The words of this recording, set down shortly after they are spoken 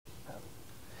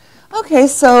Okay,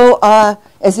 so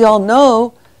as you all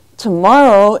know,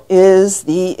 tomorrow is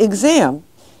the exam,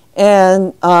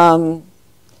 and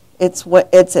it's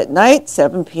at night,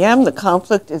 7 p.m. The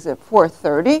conflict is at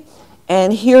 4:30,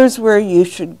 and here's where you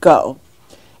should go.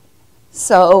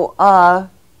 So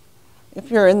if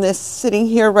you're in this sitting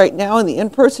here right now in the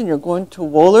in-person, you're going to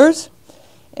Wohlers,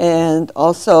 and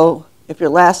also if your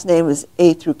last name is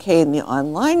A through K in the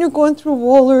online, you're going through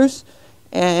Wohlers,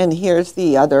 and here's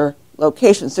the other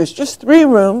locations. There's just 3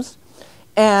 rooms,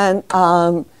 and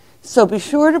so be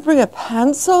sure to bring a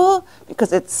pencil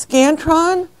because it's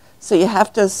Scantron, so you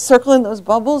have to circle in those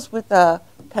bubbles with a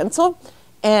pencil,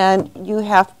 and you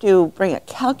have to bring a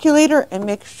calculator and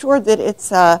make sure that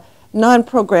it's a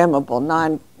non-programmable,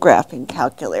 non-graphing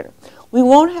calculator. We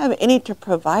won't have any to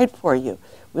provide for you.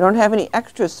 We don't have any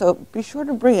extras, so be sure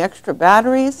to bring extra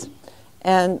batteries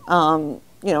and an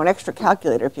extra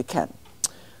calculator if you can.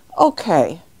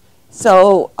 Okay.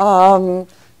 So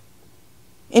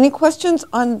any questions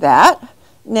on that?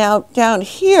 Now down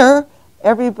here,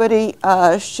 everybody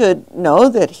should know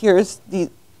that here's the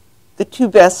 2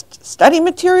 best study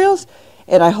materials.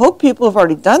 And I hope people have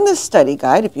already done this study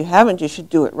guide. If you haven't, you should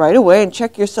do it right away and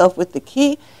check yourself with the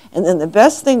key. And then the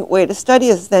best way to study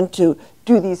is then to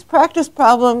do these practice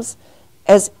problems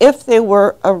as if they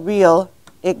were a real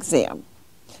exam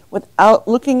without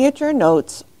looking at your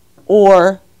notes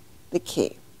or the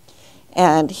key.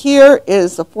 And here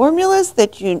is the formulas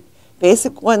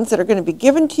basic ones that are going to be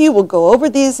given to you. We'll go over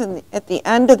these at the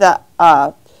end of the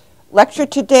lecture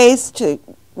today to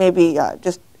maybe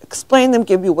just explain them,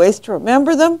 give you ways to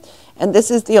remember them. And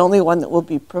this is the only one that will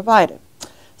be provided.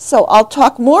 So I'll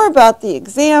talk more about the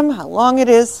exam, how long it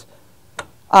is,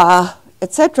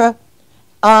 etc.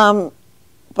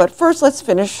 But first, let's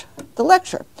finish the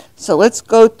lecture. So let's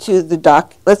go to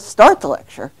let's start the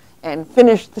lecture and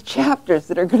finish the chapters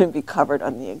that are going to be covered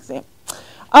on the exam.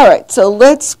 All right, so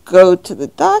let's go to the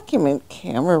document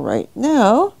camera right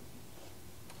now.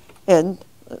 And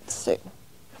let's see.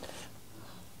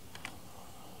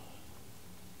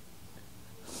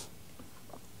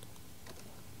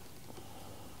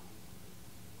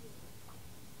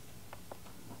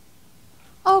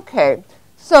 Okay,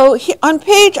 so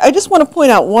I just want to point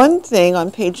out one thing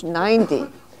on page 90.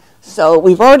 So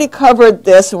we've already covered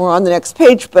this, and we're on the next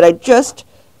page, but I just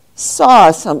saw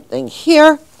something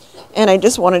here, and I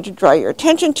just wanted to draw your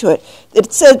attention to it.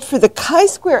 It said for the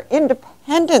chi-square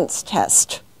independence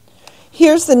test,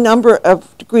 here's the number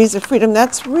of degrees of freedom.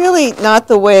 That's really not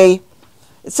the way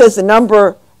it says the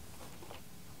number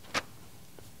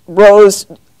rows.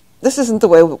 This isn't the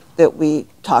way that we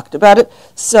talked about it.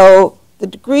 So the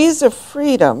degrees of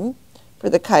freedom for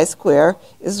the chi-square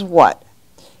is what?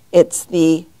 It's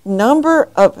the number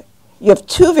of, you have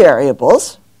 2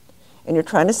 variables, and you're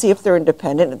trying to see if they're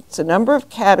independent. It's the number of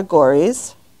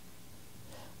categories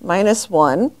minus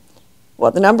 1, well,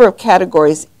 the number of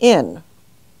categories in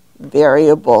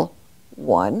variable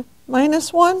 1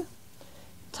 minus 1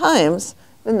 times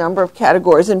the number of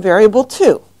categories in variable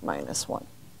 2 minus 1.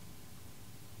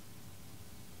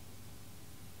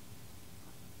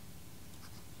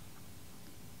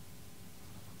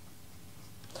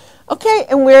 Okay,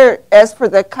 and as for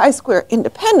the chi-square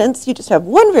independence, you just have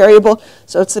 1 variable,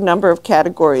 so it's the number of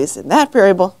categories in that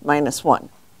variable minus 1.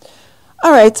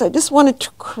 All right, so I just wanted to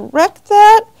correct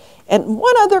that. And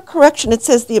one other correction, it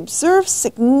says the observed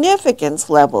significance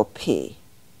level P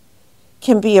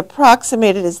can be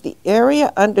approximated as the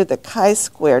area under the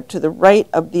chi-square to the right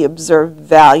of the observed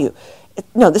value.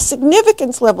 No, the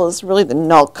significance level is really the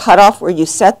null cutoff where you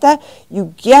set that.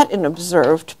 You get an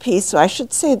observed P, so I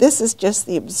should say this is just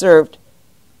the observed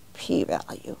P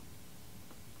value.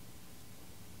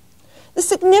 The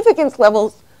significance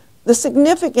levels, the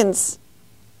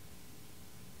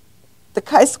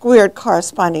chi-squared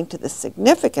corresponding to the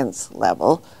significance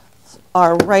level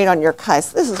are right on your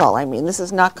chi-square. This is all I mean. This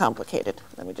is not complicated.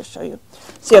 Let me just show you.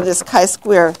 So you have this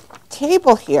chi-square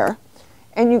table here,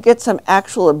 and you get some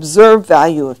actual observed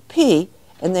value of P,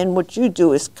 and then what you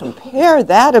do is compare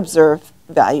that observed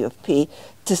value of P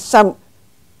to some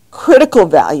critical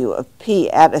value of P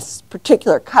at a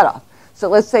particular cutoff. So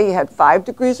let's say you had 5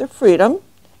 degrees of freedom,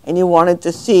 and you wanted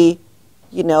to see,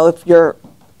 if your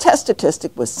test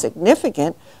statistic was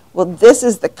significant. Well, this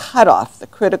is the cutoff, the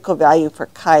critical value for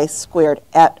chi-squared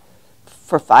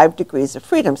for 5 degrees of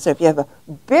freedom. So if you have a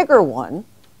bigger one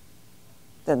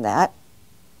than that,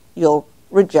 you'll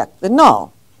reject the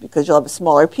null because you'll have a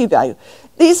smaller p-value.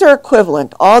 These are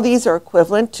equivalent. All these are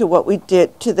equivalent to what we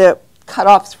did to the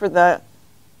cutoffs for the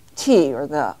t or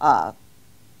the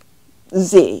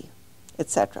z,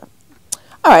 etc.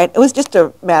 All right, it was just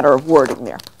a matter of wording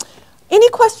there. Any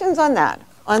questions on that?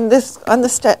 on this,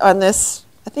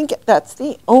 I think that's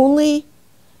the only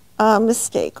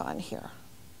mistake on here.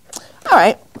 All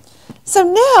right, so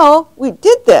now we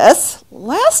did this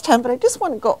last time, but I just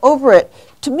want to go over it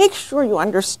to make sure you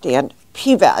understand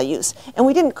p-values, and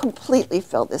we didn't completely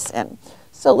fill this in.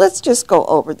 So let's just go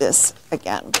over this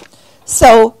again.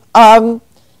 So,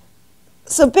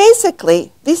 so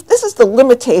basically, this is the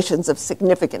limitations of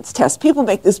significance tests. People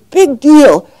make this big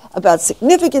deal about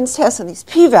significance tests and these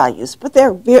p-values, but they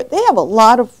have a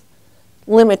lot of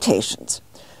limitations.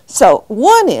 So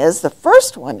the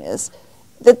first one is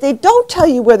that they don't tell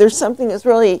you whether something is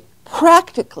really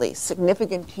practically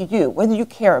significant to you, whether you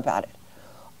care about it.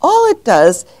 All it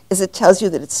does is it tells you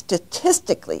that it's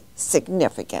statistically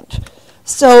significant.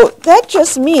 So that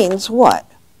just means what?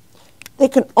 They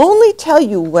can only tell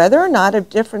you whether or not a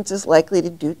difference is likely to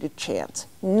due to chance,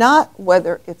 not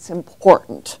whether it's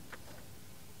important.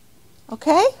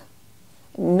 Okay?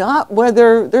 Not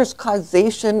whether there's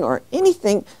causation or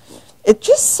anything. It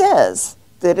just says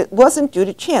that it wasn't due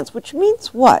to chance, which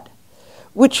means what?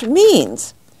 Which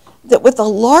means that with a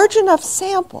large enough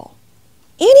sample,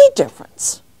 any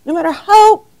difference, no matter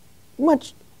how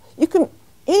much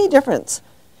any difference,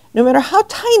 no matter how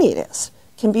tiny it is,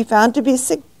 can be found to be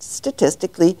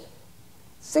statistically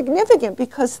significant,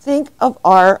 because think of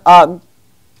our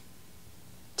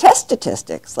test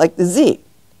statistics, like the Z.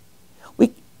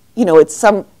 It's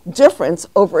some difference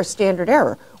over a standard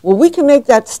error. Well, we can make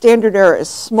that standard error as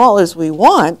small as we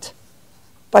want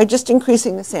by just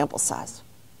increasing the sample size,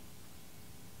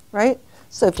 right?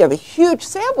 So if you have a huge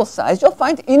sample size, you'll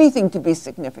find anything to be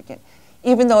significant,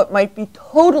 even though it might be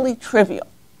totally trivial,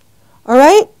 all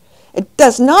right? It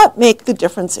does not make the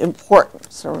difference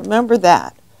important, so remember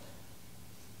that.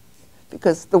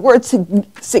 Because the word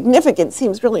significant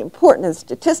seems really important, and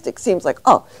statistics seems like,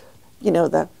 oh,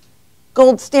 the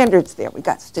gold standard's there. We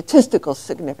got statistical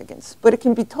significance. But it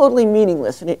can be totally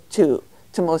meaningless to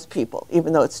most people,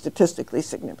 even though it's statistically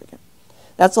significant.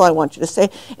 That's all I want you to say.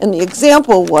 And the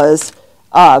example was,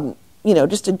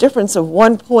 just a difference of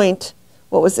 1 point.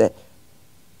 What was it?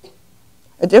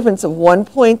 A difference of 1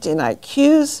 point in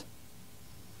IQs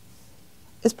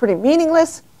is pretty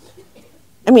meaningless.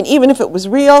 I mean, even if it was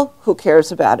real, who cares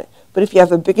about it? But if you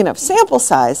have a big enough sample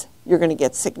size, you're going to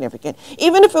get significant.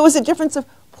 Even if it was a difference of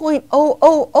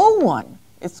 0.0001,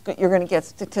 you're going to get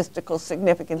statistical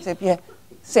significance if you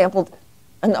sampled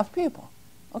enough people.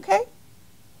 Okay?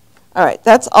 All right,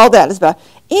 that's all that is about.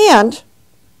 And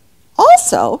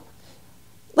also,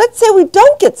 let's say we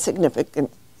don't get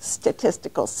significant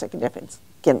statistical significance.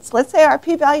 Let's say our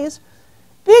p-value is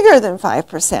bigger than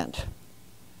 5%.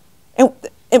 And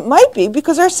it might be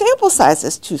because our sample size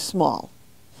is too small.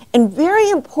 And very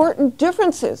important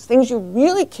differences, things you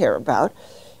really care about,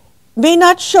 may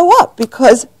not show up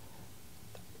because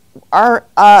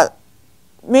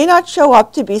may not show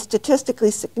up to be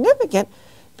statistically significant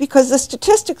because the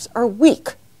statistics are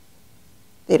weak.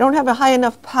 They don't have a high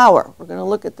enough power. We're going to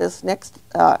look at this next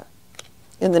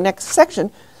in the next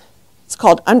section. It's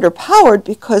called underpowered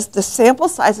because the sample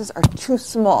sizes are too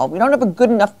small. We don't have a good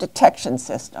enough detection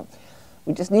system.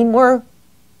 We just need more,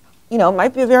 it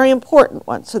might be a very important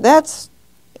one. So that's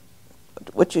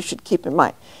what you should keep in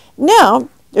mind. Now,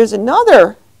 there's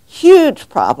another huge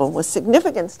problem with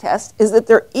significance tests is that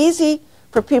they're easy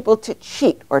for people to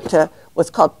cheat or to what's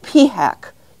called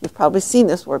p-hack. You've probably seen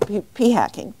this word,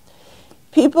 p-hacking.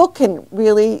 People can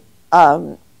really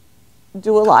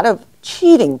do a lot of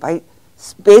cheating by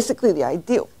basically the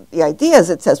idea is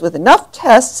it says with enough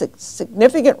tests,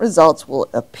 significant results will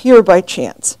appear by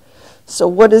chance. So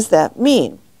what does that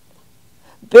mean?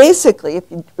 Basically,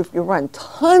 if you run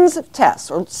tons of tests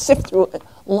or sift through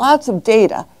lots of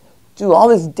data, do all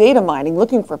this data mining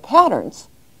looking for patterns,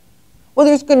 well,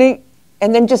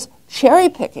 and then just cherry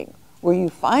picking where you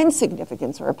find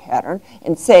significance or a pattern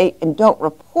and don't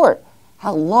report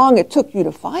how long it took you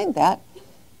to find that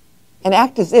and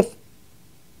act as if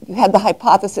you had the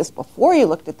hypothesis before you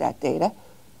looked at that data,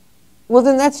 well,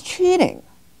 then that's cheating.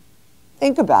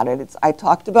 Think about it. I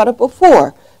talked about it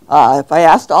before. If I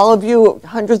asked all of you,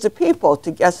 hundreds of people,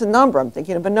 to guess a number, I'm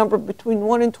thinking of a number between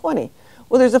 1 and 20.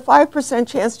 Well, there's a 5%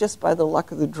 chance just by the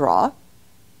luck of the draw,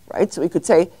 right? So we could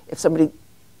say if somebody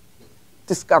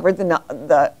discovered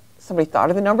somebody thought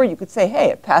of the number, you could say,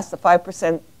 hey, it passed the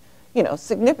 5%,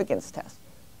 significance test.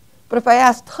 But if I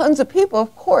asked tons of people,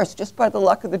 of course, just by the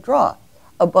luck of the draw,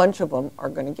 a bunch of them are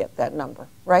going to get that number,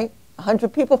 right?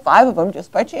 100 people, 5 of them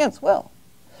just by chance will.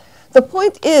 The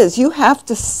point is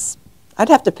I'd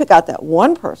have to pick out that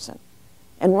one person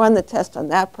and run the test on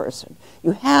that person.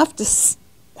 You have to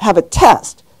have a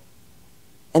test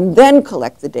and then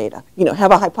collect the data. You know,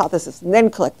 have a hypothesis and then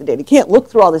collect the data. You can't look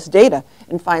through all this data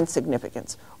and find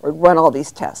significance or run all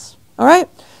these tests. All right?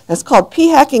 That's called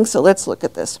p-hacking, so let's look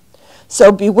at this.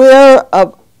 So beware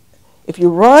of, if you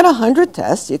run 100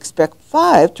 tests, you expect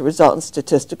 5 to result in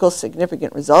statistical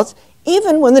significant results,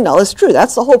 even when the null is true.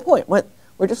 That's the whole point.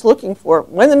 We're just looking for,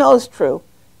 when the null is true,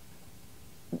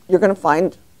 you're going to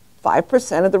find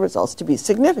 5% of the results to be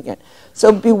significant.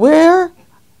 So beware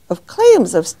of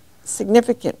claims of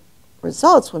significant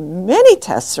results when many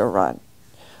tests are run,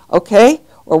 okay?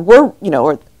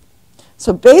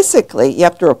 So basically, you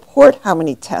have to report how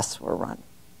many tests were run.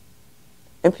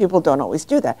 And people don't always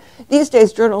do that. These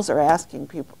days, journals are asking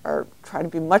people, are trying to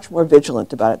be much more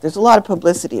vigilant about it. There's a lot of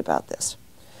publicity about this.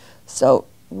 So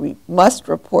we must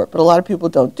report, but a lot of people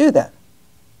don't do that.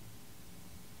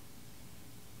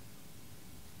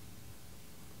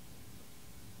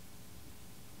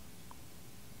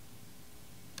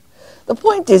 The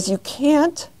point is, you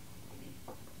can't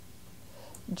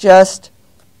just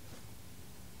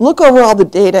look over all the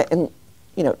data and,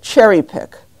 cherry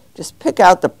pick. Just pick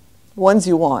out the ones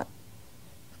you want,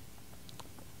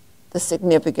 the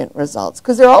significant results,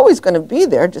 because they're always going to be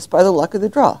there just by the luck of the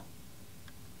draw.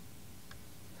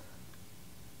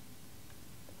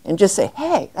 And just say,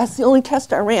 hey, that's the only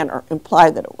test I ran, or imply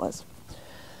that it was.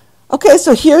 Okay,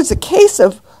 so here's a case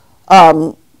of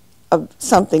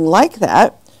something like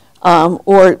that.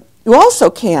 Or you also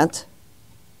can't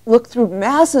look through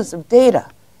masses of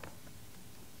data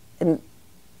and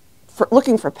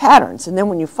looking for patterns. And then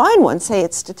when you find one, say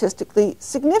it's statistically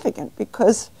significant,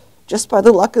 because just by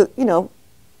the luck of, you're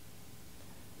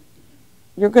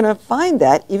going to find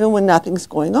that even when nothing's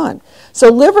going on. So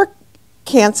liver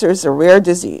cancer is a rare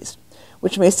disease,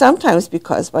 which may sometimes be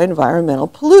caused by environmental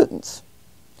pollutants.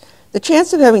 The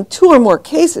chance of having 2 or more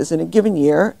cases in a given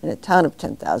year in a town of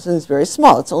 10,000 is very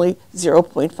small. It's only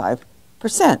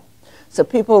 0.5%. So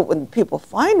when people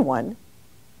find one,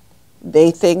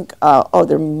 they think, oh,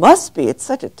 there must be, it's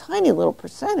such a tiny little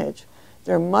percentage,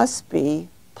 there must be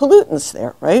pollutants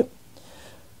there, right?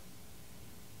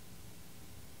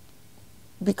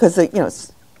 Because it,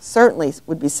 certainly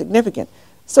would be significant.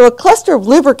 So a cluster of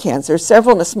liver cancer,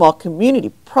 several in a small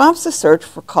community, prompts a search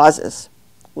for causes,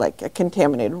 like a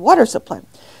contaminated water supply.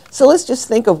 So let's just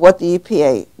think of what the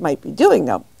EPA might be doing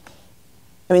now.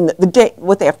 I mean,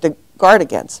 what they have to guard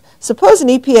against. Suppose an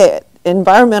EPA,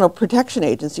 Environmental Protection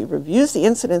Agency, reviews the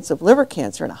incidence of liver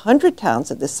cancer in 100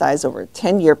 towns of this size over a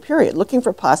 10-year period, looking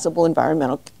for possible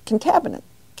environmental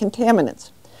contaminants.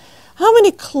 How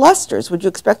many clusters would you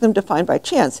expect them to find by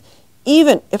chance,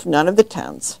 even if none of the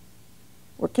towns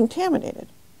were contaminated?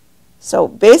 So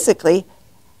basically,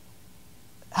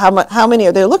 how many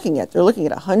are they looking at? They're looking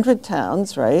at 100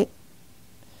 towns, right,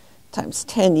 times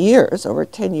 10 years, over a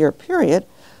 10-year period.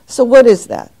 So what is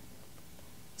that?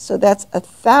 So that's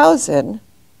 1,000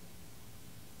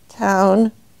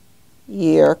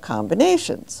 town-year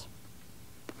combinations.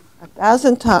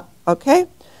 1,000 okay?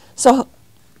 So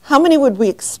how many would we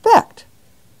expect?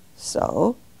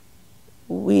 So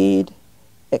we'd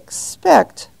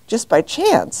expect, just by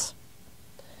chance,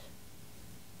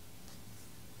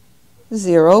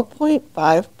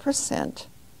 0.5%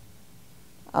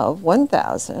 of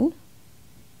 1,000,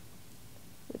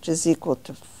 which is equal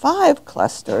to 5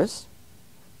 clusters.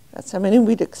 That's how many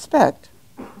we'd expect.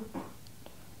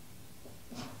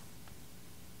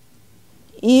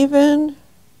 Even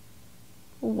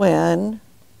when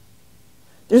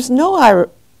there's no,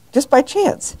 just by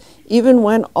chance, even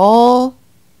when all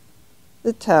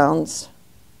the towns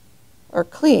are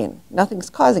clean, nothing's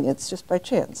causing it, it's just by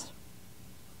chance.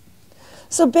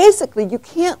 So basically, you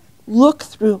can't look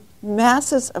through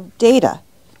masses of data.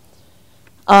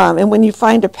 And when you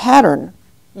find a pattern,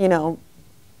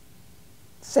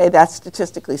 say that's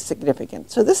statistically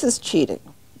significant. So this is cheating,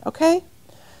 okay?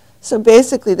 So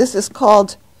basically, this is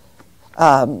called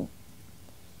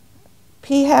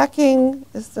p-hacking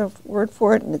is the word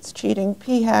for it, and it's cheating.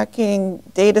 P-hacking,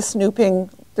 data snooping,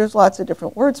 there's lots of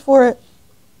different words for it.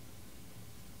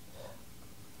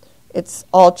 It's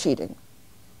all cheating.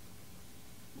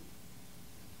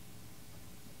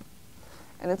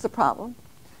 And it's a problem.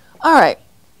 All right.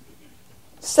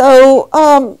 So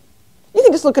you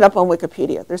can just look it up on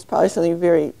Wikipedia. There's probably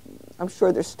something I'm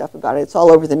sure there's stuff about it. It's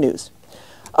all over the news.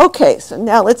 Okay, so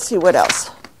now let's see what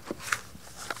else.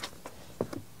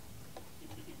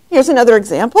 Here's another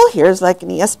example. Here's like an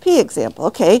ESP example.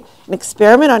 Okay, an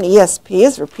experiment on ESP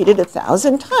is repeated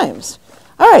 1,000 times.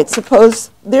 All right, suppose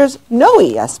there's no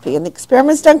ESP and the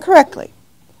experiment's done correctly.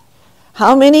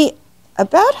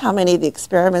 About how many of the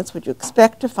experiments would you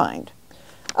expect to find?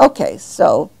 Okay,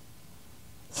 so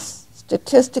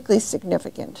statistically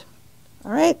significant.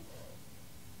 All right?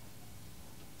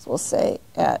 So we'll say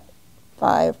at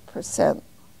 5%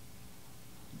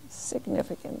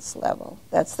 significance level.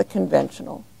 That's the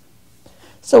conventional.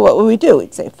 So what would we do?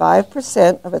 We'd say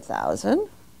 5% of 1,000.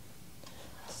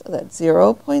 So that's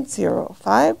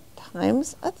 0.05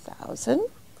 times 1,000,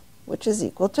 which is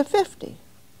equal to 50.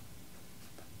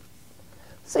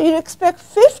 So you'd expect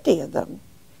 50 of them.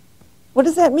 What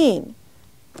does that mean?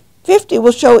 50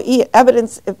 will show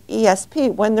evidence of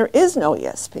ESP when there is no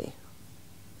ESP.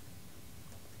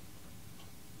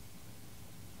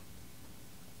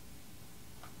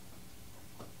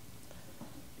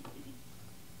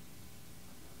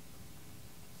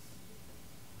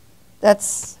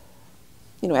 That's,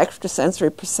 extrasensory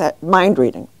mind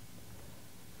reading.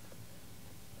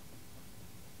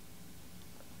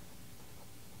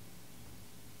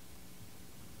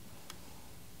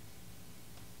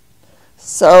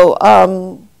 So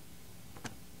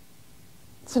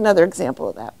it's another example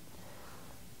of that.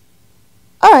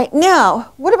 All right,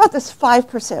 now, what about this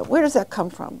 5%? Where does that come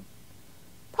from?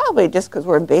 Probably just because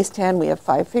we're in base 10, we have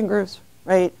 5 fingers,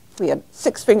 right? If we had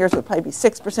 6 fingers, it would probably be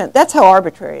 6%. That's how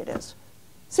arbitrary it is.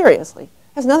 Seriously.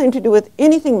 It has nothing to do with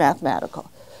anything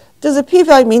mathematical. Does a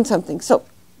p-value mean something? So,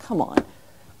 come on.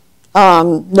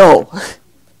 No.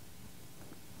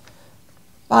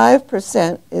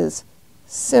 5% is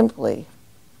simply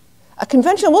a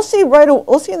convention. We'll see in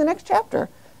the next chapter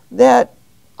that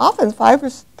often 5%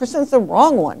 is the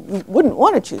wrong one. You wouldn't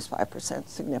want to choose 5%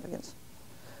 significance.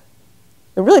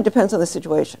 It really depends on the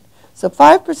situation. So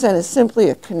 5% is simply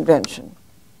a convention.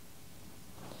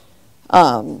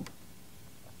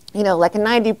 Like a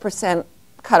 90%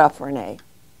 cutoff for an A.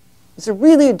 Is there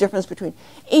really a difference between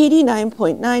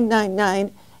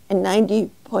 89.999 and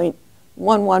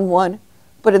 90.111?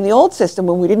 But in the old system,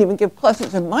 when we didn't even give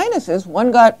pluses and minuses,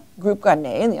 one group got an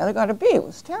A and the other got a B. It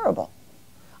was terrible.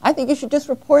 I think you should just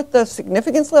report the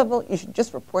significance level. You should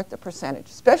just report the percentage,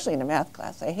 especially in a math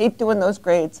class. I hate doing those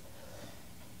grades.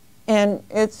 And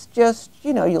it's just,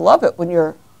 you love it when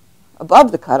you're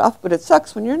above the cutoff, but it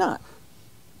sucks when you're not.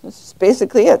 This is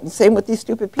basically it. And same with these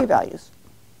stupid p-values.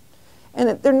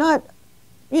 And they're not,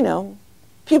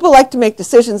 people like to make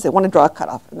decisions. They want to draw a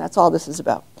cutoff, and that's all this is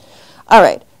about. All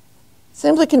right.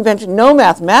 Simply convention, no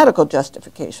mathematical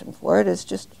justification for it. It's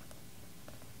just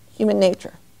human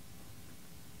nature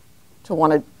to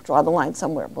want to draw the line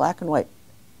somewhere, black and white.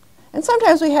 And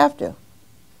sometimes we have to.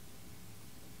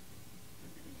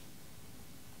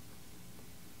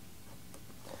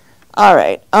 All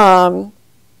right.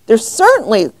 There's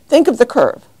certainly, think of the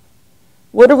curve.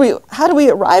 How do we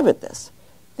arrive at this?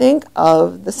 Think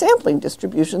of the sampling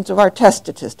distributions of our test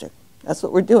statistic. That's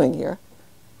what we're doing here.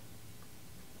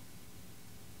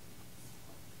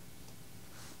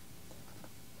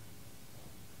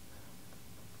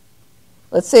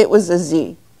 Let's say it was a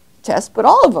Z test, but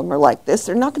all of them are like this.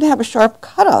 They're not going to have a sharp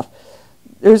cutoff.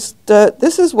 This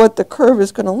is what the curve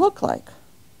is going to look like,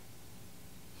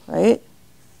 right?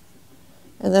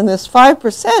 And then this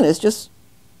 5% is just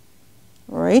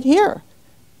right here.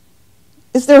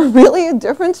 Is there really a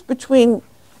difference between,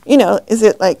 is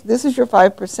it like this is your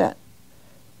 5%?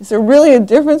 Is there really a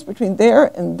difference between there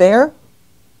and there?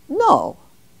 No.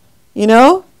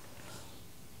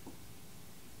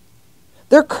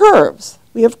 They're curves.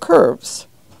 We have curves.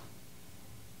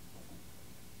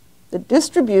 The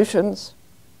distributions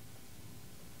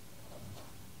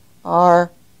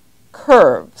are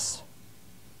curves.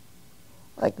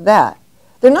 Like that.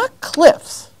 They're not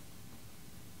cliffs.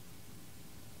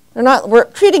 We're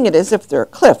treating it as if they're a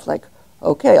cliff. Like,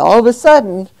 okay, all of a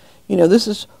sudden,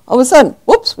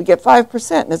 whoops, we get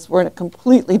 5%, and we're in a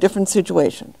completely different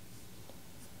situation.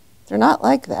 They're not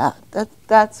like that.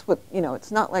 That's what,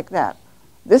 it's not like that.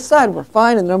 This side we're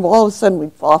fine, and then all of a sudden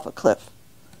we fall off a cliff.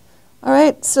 All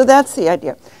right, so that's the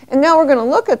idea. And now we're going to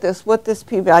look at what this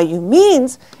p-value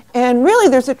means. And really,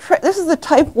 this is the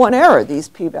type 1 error, these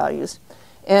p-values.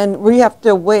 And we have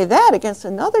to weigh that against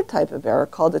another type of error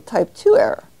called a type 2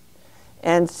 error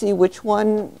and see which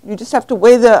one. You just have to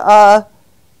weigh the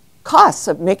costs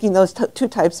of making those two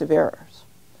types of errors.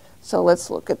 So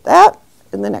let's look at that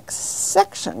in the next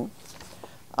section.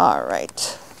 All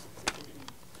right.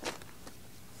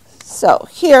 So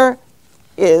here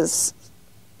is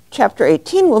chapter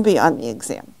 18 will be on the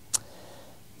exam.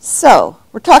 So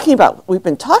we've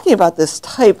been talking about this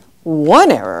type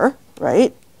 1 error,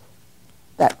 right?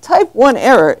 That type 1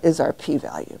 error is our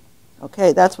p-value.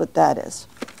 Okay, that's what that is.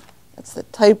 That's the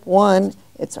type 1.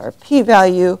 It's our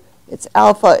p-value. It's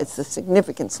alpha. It's the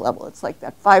significance level. It's like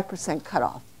that 5%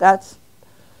 cutoff. That's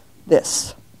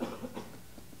this.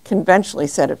 Conventionally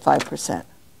set at 5%.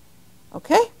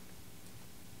 Okay?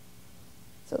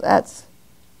 So that's,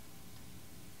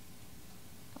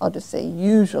 I'll just say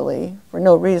usually, for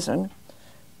no reason,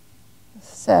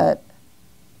 set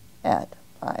at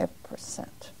 5%.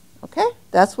 Okay?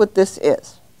 That's what this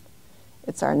is.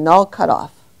 It's our null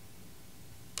cutoff.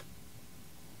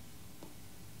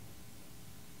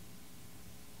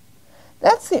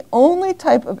 That's the only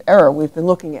type of error we've been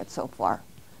looking at so far.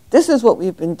 This is what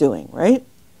we've been doing, right?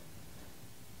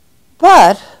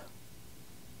 But,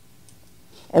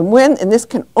 and this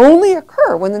can only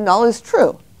occur when the null is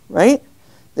true, right?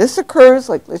 This occurs,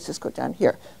 like, let's just go down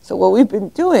here. So what we've been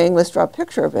doing, let's draw a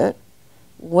picture of it.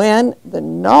 When the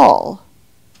null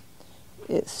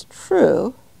is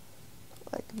true,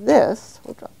 like this,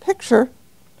 we'll draw a picture.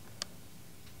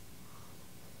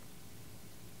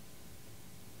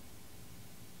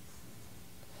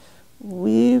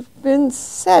 We've been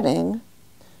setting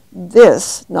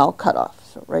this null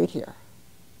cutoff, so right here.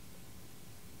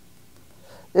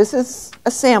 This is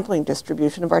a sampling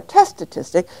distribution of our test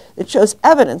statistic that shows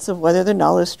evidence of whether the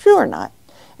null is true or not.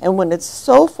 And when it's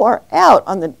so far out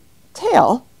on the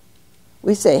tail,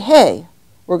 we say, hey,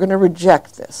 we're going to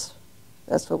reject this.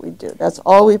 That's what we do. That's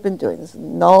all we've been doing. This is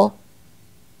null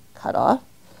cutoff.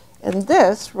 And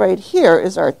this right here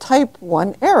is our type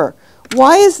 1 error.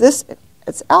 Why is this?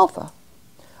 It's alpha,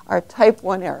 our type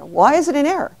 1 error. Why is it an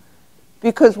error?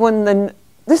 Because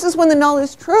this is when the null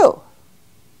is true.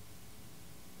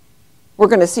 We're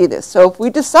going to see this. So if we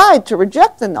decide to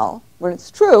reject the null when it's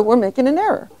true, we're making an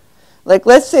error. Like,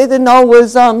 let's say the null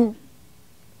was that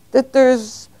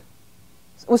was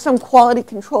some quality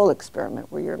control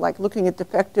experiment where you're like looking at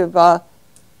defective. Let's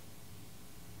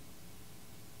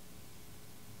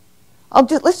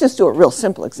just do a real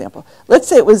simple example. Let's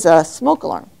say it was a smoke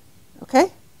alarm.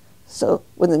 Okay, so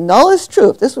when the null is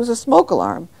true, if this was a smoke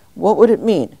alarm, what would it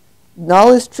mean?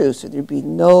 Null is true, so there'd be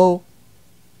no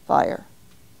fire.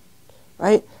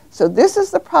 Right? So this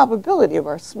is the probability of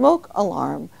our smoke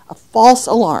alarm, a false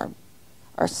alarm.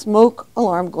 Our smoke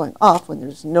alarm going off when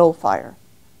there's no fire.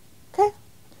 Okay?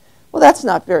 Well, that's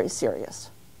not very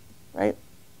serious, right?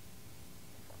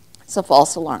 It's a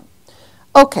false alarm.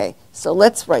 Okay, so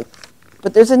let's write,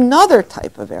 but there's another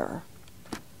type of error.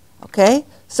 Okay?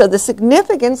 So the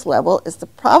significance level is the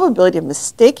probability of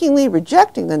mistakenly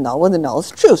rejecting the null when the null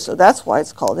is true. So that's why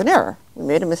it's called an error. We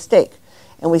made a mistake.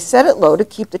 And we set it low to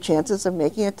keep the chances of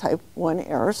making a type 1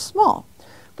 error small.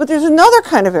 But there's another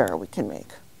kind of error we can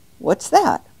make. What's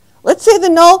that? Let's say the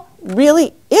null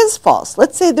really is false.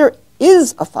 Let's say there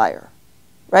is a fire,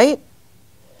 right?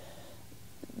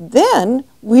 Then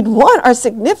we'd want our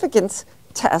significance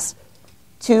test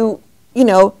to,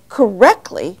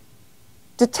 correctly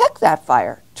detect that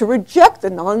fire, to reject the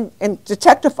null and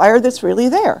detect a fire that's really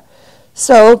there.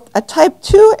 So a type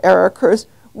 2 error occurs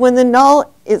when the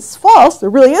null is false, there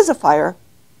really is a fire,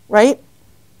 right?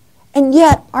 And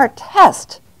yet our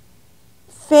test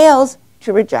fails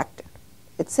to reject it.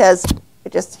 It says,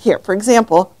 for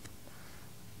example,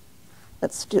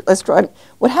 let's draw it.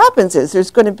 What happens is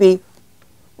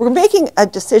we're making a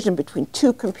decision between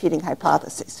two competing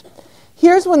hypotheses.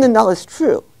 Here's when the null is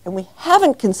true, and we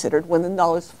haven't considered when the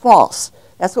null is false.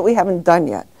 That's what we haven't done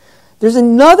yet. There's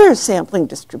another sampling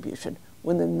distribution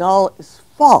when the null is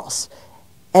false.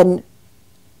 And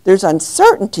there's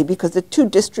uncertainty because the two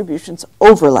distributions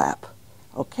overlap,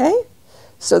 okay?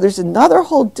 So there's another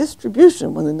whole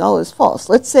distribution when the null is false.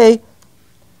 Let's say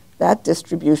that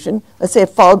distribution, let's say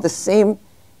it followed the same,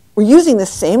 we're using the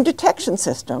same detection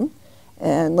system,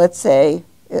 and let's say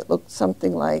it looked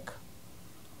something like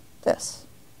this.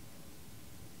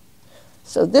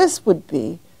 So this would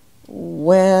be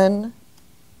when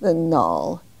the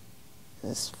null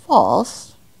is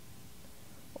false,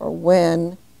 or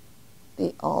when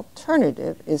the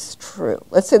alternative is true.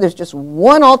 Let's say there's just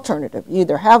one alternative. You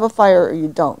either have a fire or you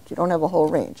don't. You don't have a whole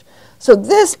range. So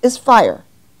this is fire.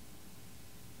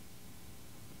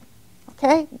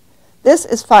 Okay? This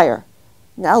is fire.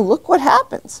 Now look what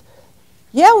happens.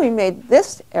 Yeah, we made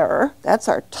this error. That's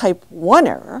our type 1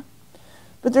 error.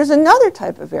 But there's another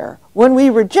type of error. When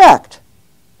we reject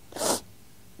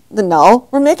the null,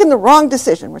 we're making the wrong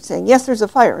decision. We're saying, yes, there's a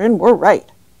fire, and we're right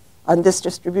on this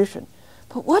distribution.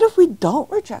 But what if we don't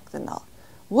reject the null?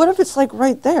 What if it's like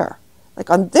right there?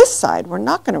 Like on this side, we're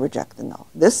not going to reject the null.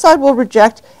 This side will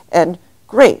reject, and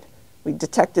great, we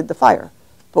detected the fire.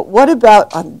 But what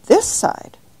about on this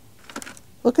side?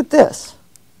 Look at this.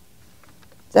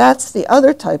 That's the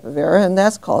other type of error, and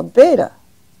that's called beta.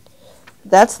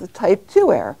 That's the type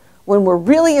 2 error. When we're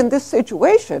really in this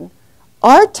situation,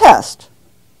 our test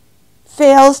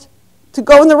fails to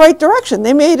go in the right direction.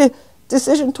 They made a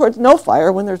decision towards no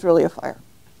fire when there's really a fire.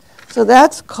 So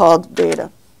that's called beta.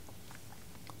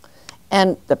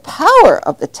 And the power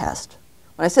of the test,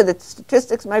 when I said that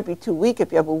statistics might be too weak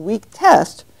if you have a weak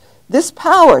test, this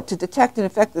power to detect an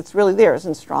effect that's really there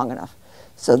isn't strong enough.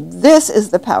 So this is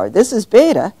the power. This is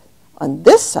beta on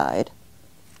this side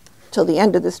till the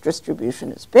end of this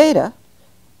distribution is beta.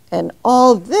 And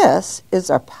all this is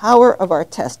our power of our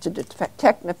test to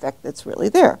detect an effect that's really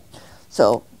there.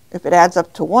 So if it adds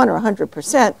up to 1 or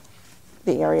 100%,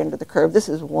 the area under the curve, this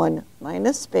is 1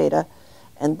 minus beta,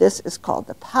 and this is called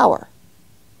the power.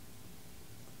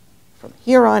 From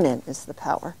here on in is the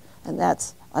power, and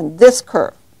that's on this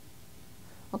curve.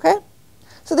 Okay?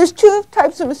 So there's two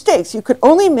types of mistakes. You could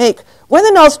only make, when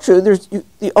the null's true,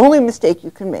 the only mistake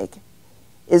you can make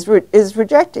is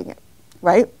rejecting it,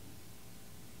 right?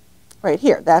 Right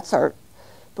here, that's our,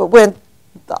 but when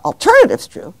the alternative's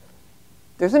true,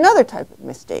 there's another type of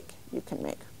mistake you can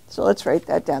make. So let's write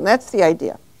that down. That's the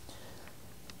idea.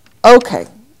 Okay,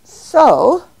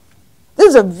 so this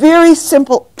is a very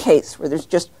simple case where there's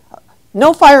just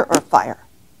no fire or fire.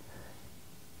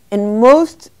 In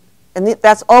most, and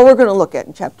that's all we're going to look at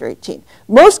in chapter 18.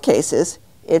 Most cases,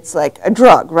 it's like a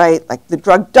drug, right? Like the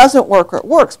drug doesn't work or it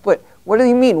works, but what do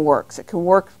you mean works? It can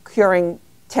work curing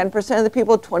 10% of the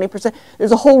people, 20%.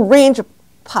 There's a whole range of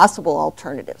possible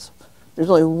alternatives. There's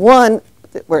only one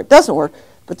where it doesn't work,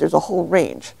 but there's a whole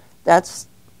range. That's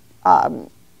the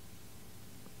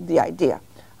idea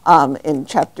in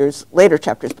later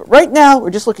chapters. But right now, we're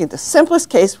just looking at the simplest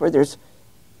case where there's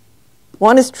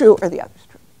one is true or the other is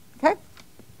true. Okay?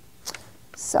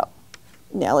 So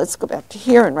now let's go back to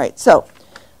here and write. So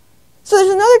there's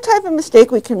another type of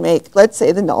mistake we can make. Let's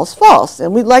say the null is false,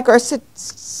 and we'd like our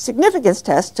significance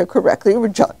test to correctly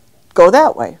go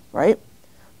that way, right?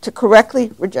 To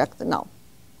correctly reject the null.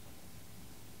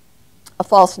 A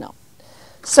false null.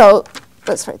 So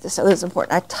let's write this out. This is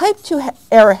important. A type 2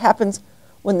 error happens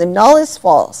when the null is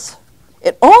false.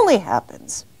 It only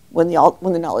happens when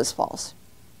the null is false.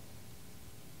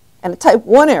 And a type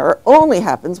 1 error only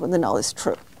happens when the null is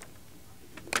true.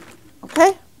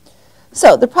 Okay?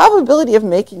 So the probability of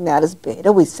making that is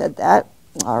beta. We said that.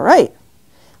 All right.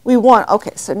 We want,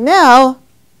 okay, so now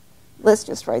let's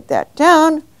just write that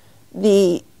down.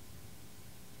 The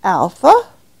alpha,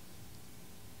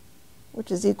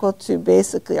 which is equal to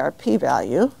basically our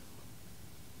p-value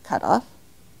cutoff.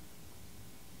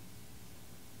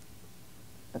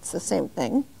 That's the same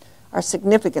thing. Our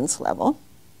significance level,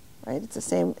 right? It's the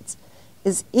same.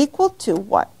 Is equal to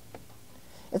what?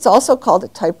 It's also called a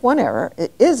type 1 error.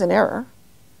 It is an error.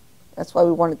 That's why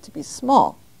we want it to be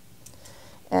small.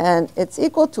 And it's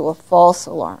equal to a false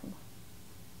alarm.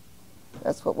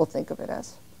 That's what we'll think of it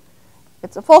as.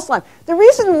 It's a false alarm. The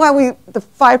reason why the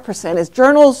 5% is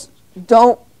journals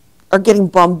are getting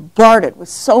bombarded with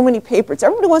so many papers.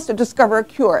 Everybody wants to discover a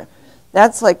cure.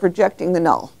 That's like rejecting the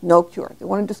null, no cure. They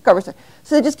want to discover something.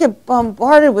 So they just get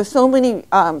bombarded with so many,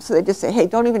 so they just say, hey,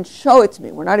 don't even show it to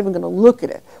me. We're not even going to look at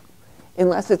it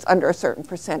unless it's under a certain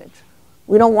percentage.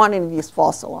 We don't want any of these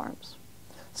false alarms.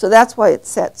 So that's why it's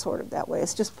set sort of that way.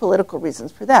 It's just political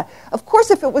reasons for that. Of course,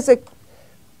 if it was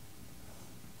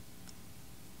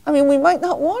we might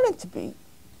not want it to be.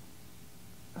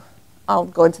 I'll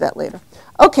go into that later.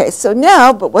 Okay, so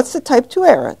now, but what's the type 2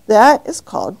 error? That is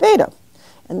called beta.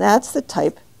 And that's the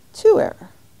type 2 error.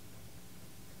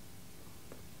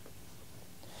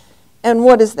 And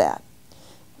what is that?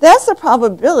 That's the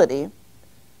probability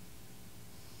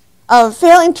of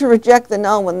failing to reject the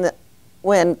null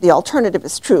when the alternative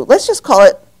is true. Let's just call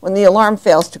it when the alarm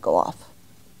fails to go off.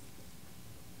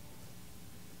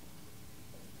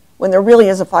 When there really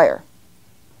is a fire.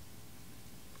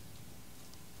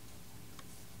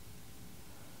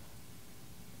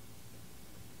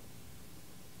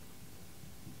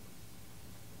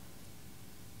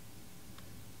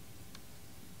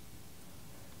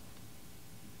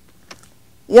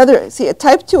 The other, see, a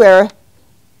type 2 error.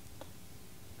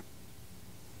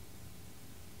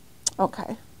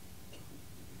 Okay.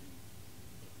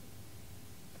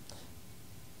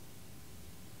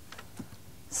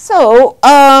 So,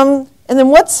 and then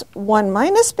what's 1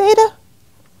 minus beta?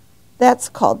 That's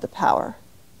called the power.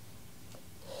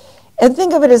 And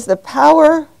think of it as the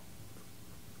power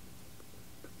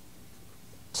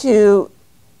to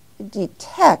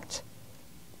detect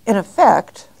an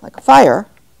effect, like a fire,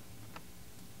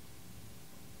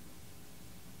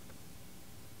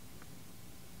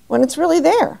 when it's really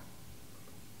there.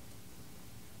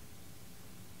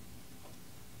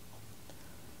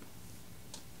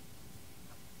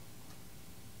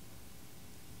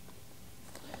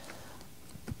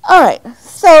 All right,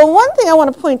 so one thing I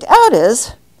want to point out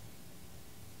is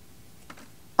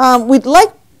we'd like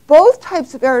both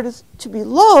types of errors to be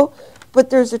low, but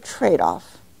there's a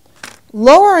trade-off.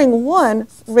 lowering one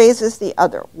raises the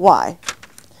other. Why?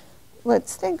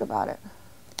 Let's think about it.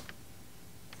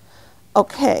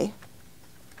 Okay,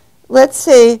 let's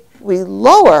say we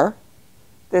lower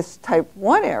this type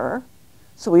 1 error,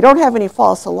 so we don't have any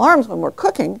false alarms when we're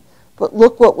cooking, but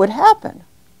look what would happen.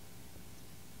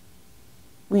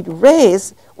 We'd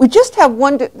raise, we just have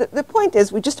one, the point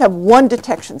is we just have one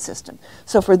detection system.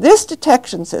 So for this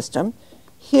detection system,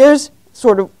 here's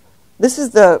sort of, this is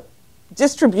the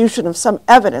distribution of some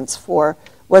evidence for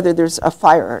whether there's a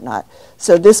fire or not.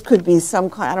 So this could be some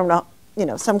kind, I don't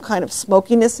know, some kind of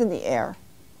smokiness in the air.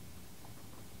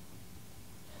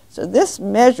 So this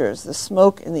measures the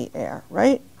smoke in the air,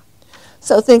 right?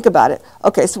 So think about it.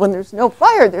 Okay, so when there's no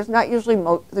fire, there's not usually,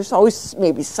 there's always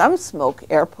maybe some smoke,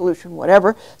 air pollution,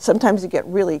 whatever. Sometimes you get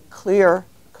really clear,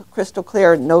 crystal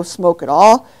clear, no smoke at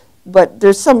all, but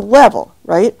there's some level,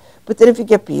 right? But then if you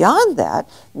get beyond that,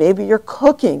 maybe you're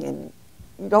cooking and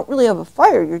you don't really have a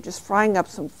fire, you're just frying up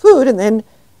some food, and then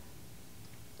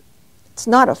it's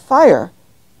not a fire,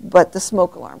 but the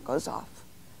smoke alarm goes off.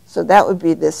 So that would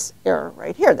be this error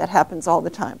right here. That happens all the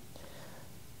time.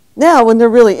 Now, when there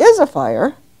really is a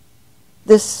fire,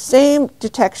 this same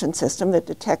detection system that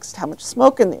detects how much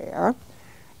smoke in the air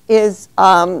is,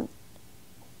 when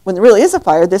there really is a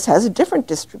fire, this has a different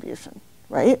distribution,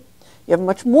 right? You have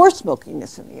much more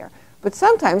smokiness in the air. But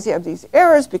sometimes you have these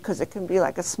errors because it can be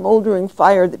like a smoldering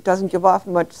fire that doesn't give off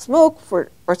much smoke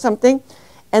or something,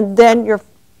 and then you're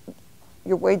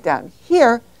way down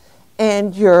here,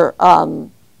 and your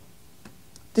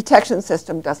detection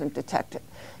system doesn't detect it.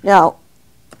 Now,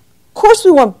 of course,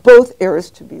 we want both errors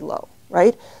to be low,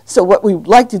 right? So what we'd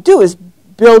like to do is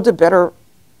build a better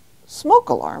smoke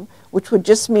alarm, which would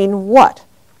just mean what?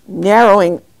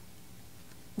 Narrowing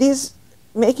these,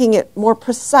 making it more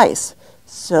precise.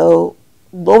 So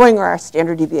lowering our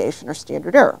standard deviation or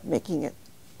standard error, making it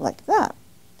like that.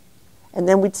 And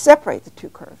then we'd separate the two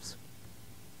curves.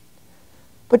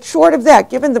 But short of that,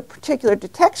 given the particular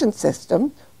detection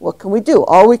system, what can we do?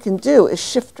 All we can do is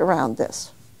shift around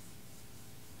this.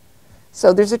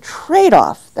 So there's a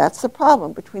trade-off. That's the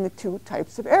problem between the two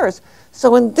types of errors.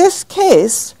 So in this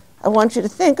case, I want you to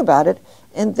think about it.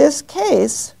 In this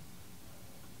case,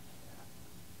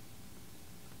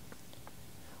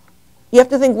 you have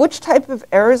to think which type of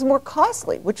error is more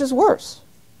costly, which is worse.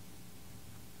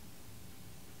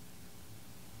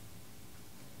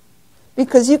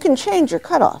 Because you can change your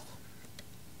cutoff.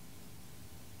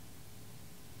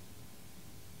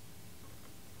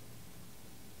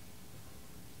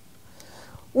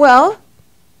 Well,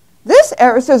 this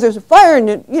error says there's a fire and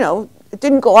it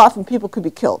didn't go off and people could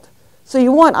be killed. So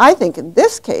you want, I think in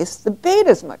this case, the beta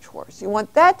is much worse. You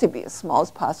want that to be as small as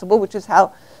possible, which is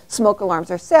how smoke alarms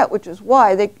are set, which is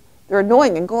why they're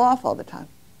annoying and go off all the time.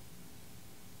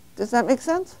 Does that make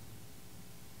sense?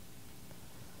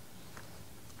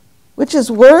 Which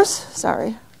is worse,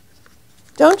 sorry.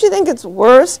 Don't you think it's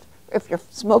worse if your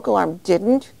smoke alarm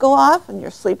didn't go off and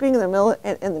you're sleeping in the middle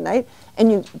in the night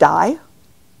and you die?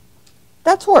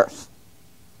 That's worse.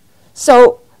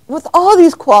 So with all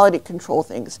these quality control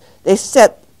things, they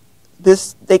set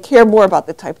this, they care more about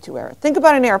the type 2 error. Think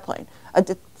about an airplane, a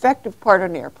defective part of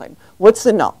an airplane. What's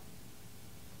the null?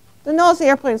 The null is the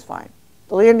airplane's fine.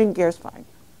 The landing gear is fine.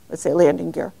 Let's say landing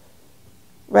gear,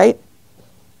 right?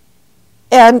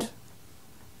 And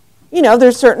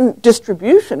there's certain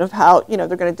distribution of how, they're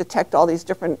going to detect all these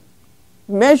different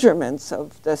measurements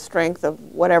of the strength of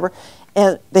whatever.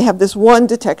 And they have this one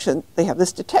detection, they have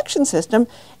this detection system,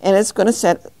 and it's going to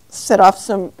set off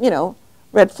some,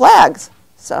 red flags,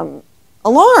 some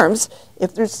alarms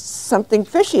if there's something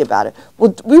fishy about it.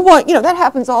 Well, we want, that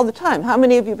happens all the time. How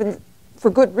many of you have been, for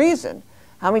good reason,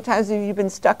 how many times have you been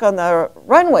stuck on the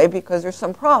runway because there's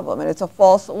some problem and it's a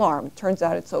false alarm? It turns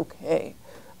out it's okay,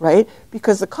 right?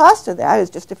 Because the cost of that is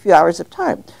just a few hours of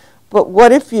time. But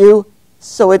what if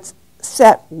so it's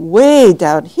set way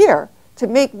down here to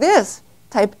make this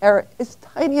type error as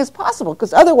tiny as possible,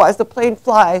 because otherwise the plane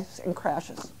flies and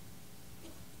crashes.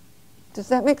 Does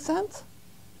that make sense?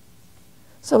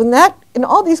 So in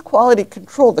all these quality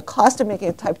control, the cost of making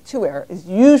a type 2 error is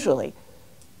usually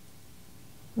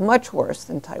much worse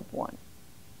than type 1.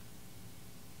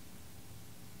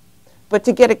 But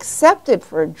to get accepted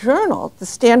for a journal, the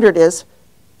standard is,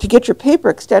 to get your paper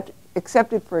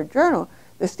accepted for a journal,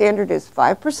 the standard is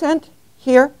 5%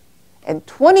 here and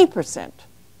 20%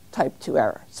 type 2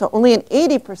 error. So only an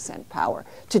 80% power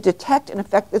to detect an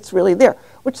effect that's really there,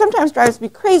 which sometimes drives me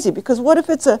crazy, because what if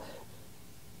it's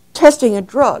testing a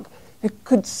drug? It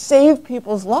could save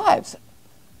people's lives,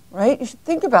 right? You should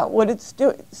think about what it's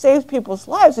doing. It saves people's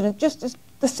lives, and it just is,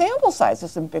 the sample size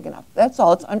isn't big enough. That's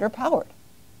all. It's underpowered.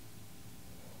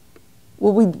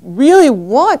 Will we really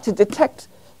want to detect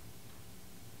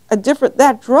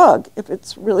that drug if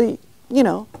it's really,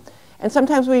 and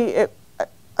sometimes a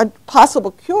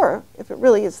possible cure, if it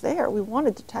really is there, we want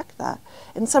to detect that.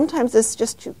 And sometimes it's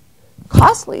just too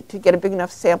costly to get a big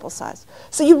enough sample size.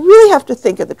 So you really have to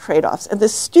think of the trade-offs. And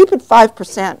this stupid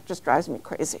 5% just drives me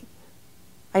crazy.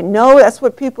 I know that's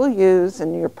what people use,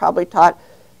 and you're probably taught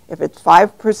if it's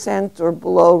 5% or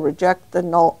below, reject the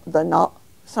null,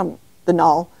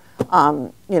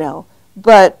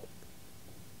 but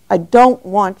I don't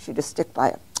want you to stick by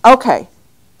it. Okay,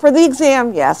 for the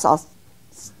exam, yes,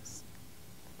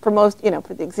 for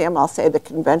the exam, I'll say the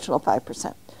conventional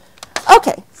 5%.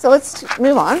 Okay, so let's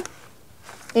move on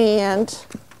and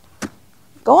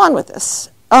go on with this.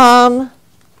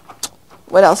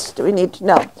 What else do we need to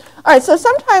know? All right, so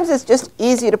sometimes it's just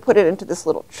easy to put it into this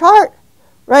little chart,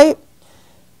 right?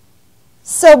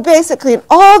 So basically, in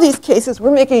all these cases,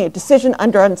 we're making a decision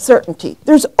under uncertainty.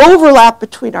 There's overlap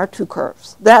between our two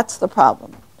curves. That's the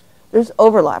problem. There's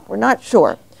overlap. We're not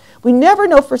sure. We never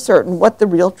know for certain what the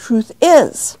real truth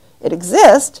is. It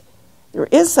exists. There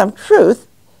is some truth.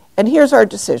 And here's our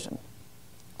decision.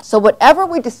 So whatever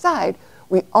we decide,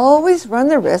 we always run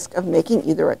the risk of making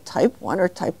either a type 1 or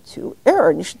type 2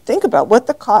 error. And you should think about what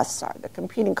the costs are, the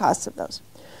competing costs of those.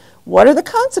 What are the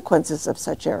consequences of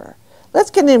such error? Let's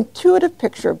get an intuitive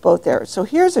picture of both errors. So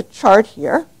here's a chart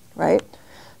here, right?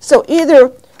 So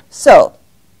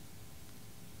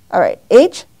all right,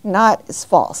 H naught is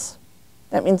false.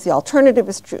 That means the alternative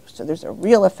is true. So there's a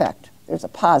real effect. There's a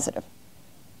positive.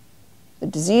 The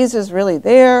disease is really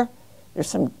there.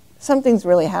 There's something's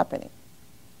really happening.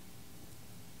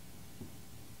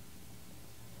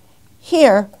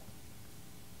 Here,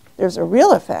 there's a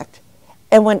real effect.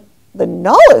 And when the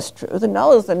null is true, the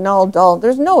null is the null dull,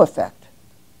 there's no effect.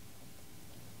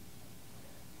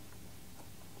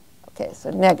 Okay,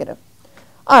 so negative.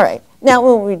 All right, now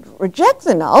when we reject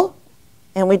the null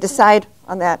and we decide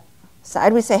on that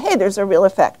side, we say, hey, there's a real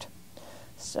effect.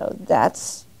 So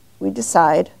we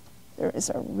decide there is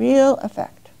a real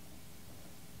effect.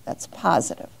 That's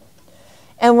positive.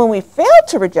 And when we fail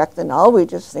to reject the null, we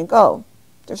just think, oh,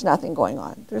 there's nothing going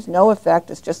on. There's no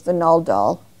effect. It's just the null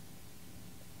dull.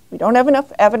 We don't have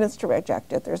enough evidence to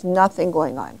reject it. There's nothing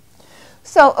going on.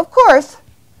 So, of course,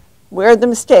 where are the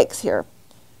mistakes here?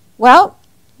 Well,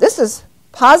 this is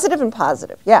positive and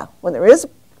positive. Yeah, when there's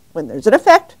an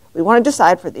effect, we want to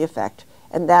decide for the effect.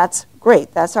 And that's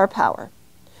great. That's our power.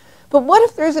 But what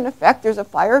if there's an effect, there's a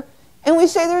fire, and we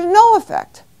say there's no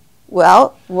effect?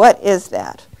 Well, what is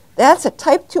that? That's a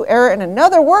type 2 error, and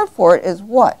another word for it is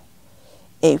what?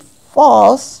 A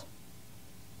false.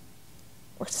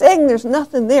 We're saying there's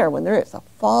nothing there when there is a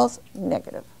false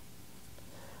negative.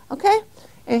 Okay?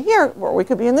 And here, where we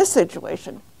could be in this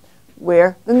situation,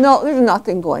 where there's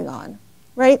nothing going on,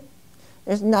 right?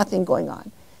 There's nothing going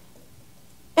on.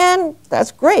 And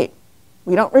that's great.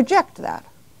 We don't reject that.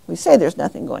 We say there's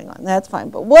nothing going on. That's fine.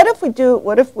 But what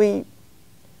if we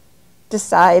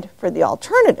decide for the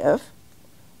alternative?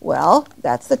 Well,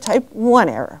 that's the type 1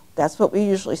 error. That's what we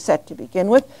usually set to begin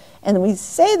with. And we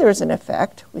say there's an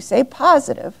effect. We say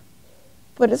positive,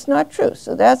 but it's not true.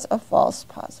 So that's a false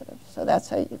positive. So that's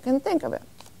how you can think of it.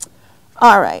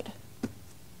 All right.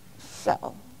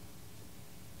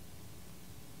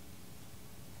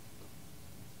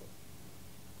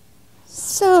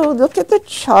 So look at the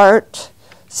chart.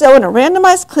 So in a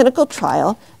randomized clinical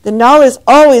trial, the null is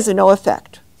always a no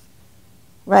effect,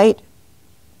 right?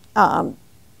 That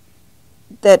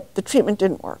the treatment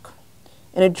didn't work.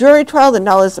 In a jury trial, the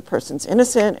null is the person's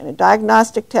innocent. In a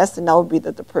diagnostic test, the null would be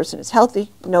that the person is healthy,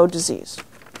 no disease.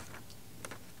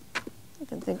 You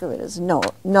can think of it as no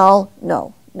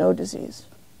disease.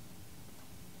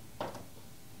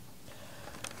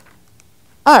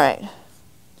 All right.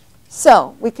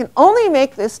 So we can only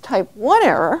make this type 1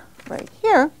 error right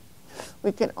here.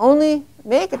 We can only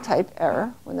make a type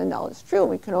error when the null is true.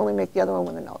 We can only make the other one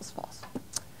when the null is false.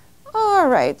 All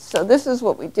right, so this is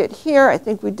what we did here. I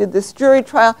think we did this jury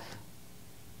trial.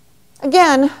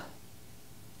 Again,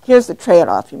 here's the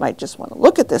trade-off. You might just want to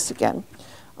look at this again.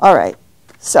 All right,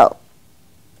 so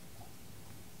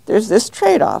there's this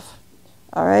trade-off.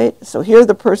 All right, so here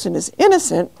the person is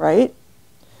innocent, right?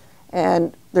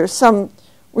 And we're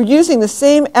using the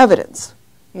same evidence.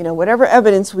 Whatever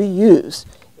evidence we use,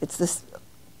 it's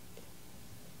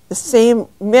the same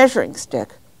measuring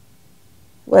stick.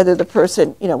 Whether the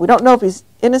person, we don't know if he's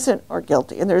innocent or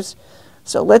guilty. And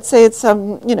so let's say it's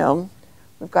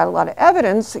we've got a lot of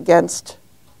evidence against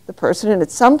the person, and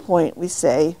at some point we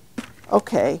say,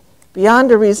 okay,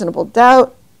 beyond a reasonable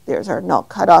doubt, there's our null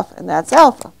cutoff, and that's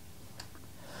alpha.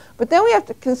 But then we have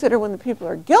to consider when the people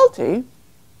are guilty,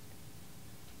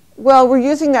 well, we're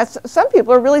using that. Some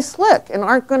people are really slick and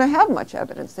aren't going to have much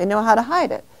evidence. They know how to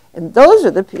hide it. And those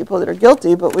are the people that are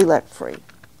guilty, but we let free.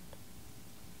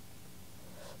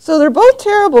 So they're both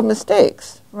terrible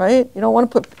mistakes, right? You don't want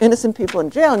to put innocent people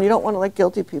in jail, and you don't want to let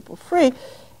guilty people free.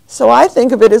 So I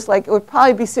think of it as like it would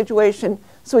probably be a situation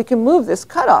so we can move this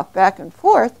cutoff back and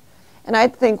forth. And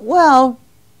I'd think, well,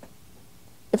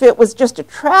 if it was just a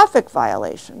traffic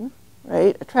violation,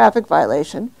 right, a traffic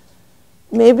violation,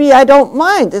 maybe I don't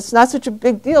mind. It's not such a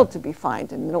big deal to be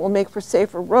fined, and it will make for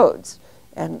safer roads.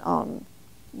 And,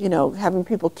 you know, having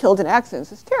people killed in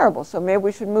accidents is terrible. So maybe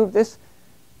we should move this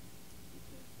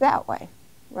that way,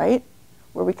 right,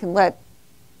 where we can where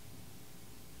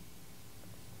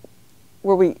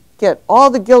we get all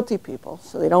the guilty people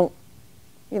so they don't,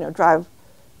 you know,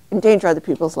 endanger other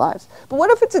people's lives. But what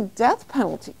if it's a death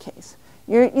penalty case?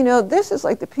 You know, this is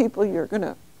like the people you're going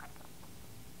to,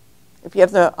 if you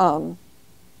have the,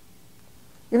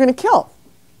 you're going to kill.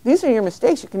 These are your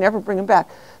mistakes. You can never bring them back.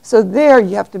 So there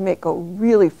you have to go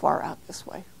really far out this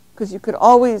way, because you could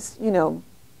always, you know,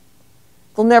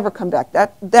 they'll never come back.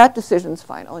 That decision's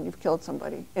final, and you've killed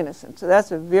somebody innocent. So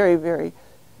that's a very, very,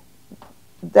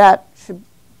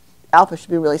 alpha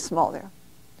should be really small there.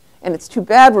 And it's too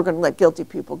bad we're going to let guilty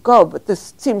people go, but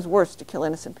this seems worse to kill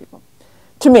innocent people.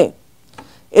 To me,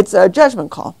 it's a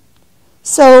judgment call.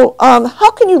 So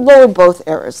how can you lower both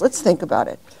errors? Let's think about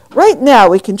it. Right now,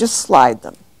 we can just slide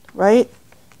them, right?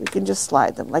 We can just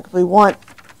slide them. Like if we want,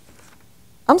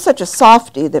 I'm such a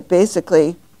softie that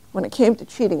basically, when it came to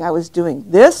cheating, I was doing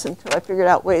this until I figured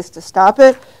out ways to stop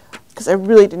it, because I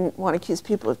really didn't want to accuse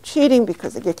people of cheating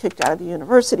because they get kicked out of the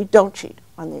university. Don't cheat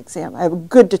on the exam. I have a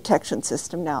good detection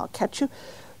system now. I'll catch you.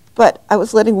 But I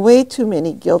was letting way too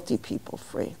many guilty people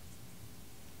free.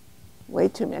 Way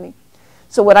too many.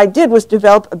 So what I did was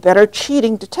develop a better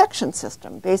cheating detection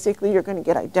system. Basically, you're going to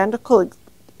get identical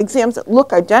exams that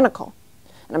look identical.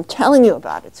 And I'm telling you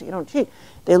about it so you don't cheat.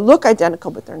 They look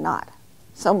identical, but they're not.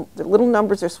 The little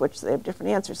numbers are switched, so they have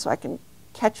different answers, so I can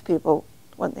catch people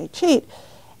when they cheat.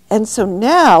 And so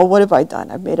now, what have I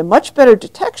done? I've made a much better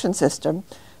detection system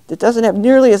that doesn't have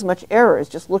nearly as much error as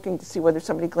just looking to see whether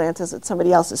somebody glances at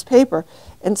somebody else's paper.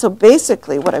 And so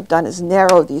basically what I've done is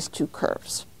narrow these two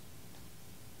curves.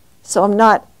 So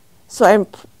I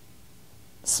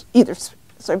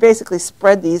basically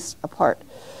spread these apart.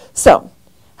 So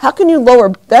how can you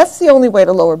lower, that's the only way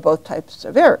to lower both types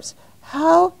of errors.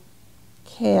 How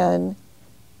can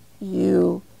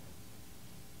you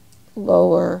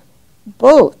lower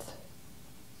both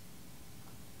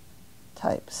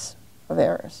types of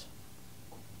errors?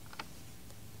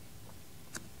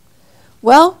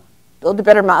 Well, build a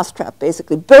better mousetrap,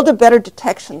 basically. Build a better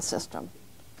detection system,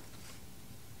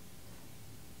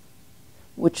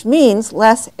 which means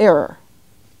less error,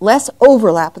 less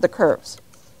overlap of the curves.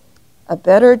 A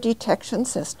better detection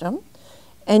system.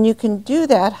 And you can do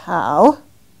that how?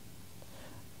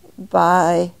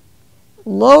 By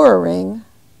lowering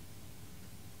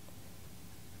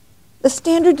the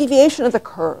standard deviation of the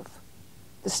curve,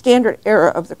 the standard error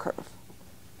of the curve.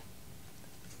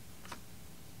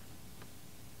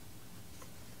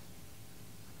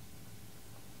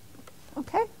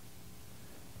 Okay?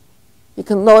 You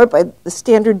can lower it by the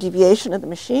standard deviation of the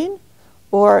machine,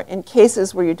 or in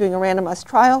cases where you're doing a randomized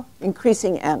trial,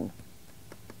 increasing n.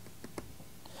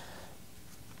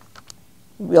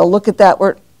 We'll look at that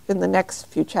in the next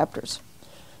few chapters.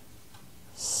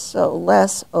 So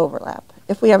less overlap.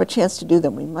 If we have a chance to do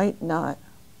them, we might not.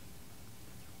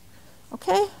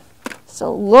 Okay?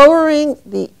 So lowering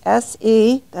the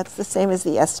SE, that's the same as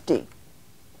the SD.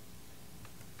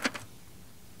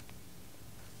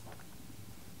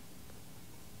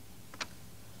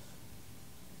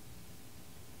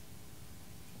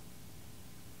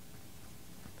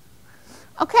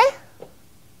 Okay?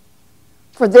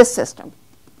 For this system.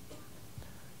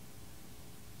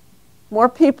 More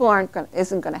people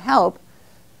isn't going to help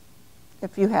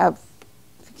if you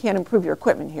can't improve your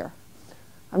equipment here.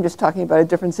 I'm just talking about a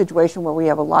different situation where we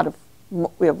have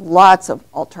lots of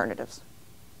alternatives.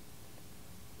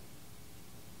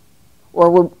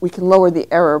 Or we can lower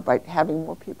the error by having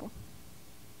more people.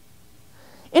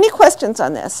 Any questions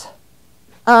on this?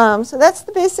 So that's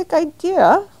the basic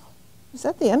idea. Is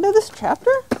that the end of this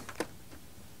chapter?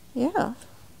 Yeah.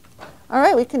 All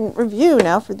right, we can review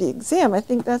now for the exam. I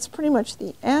think that's pretty much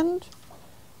the end.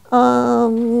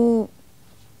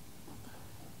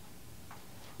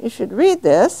 You should read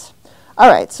this. All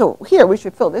right, so here we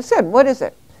should fill this in. What is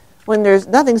it? When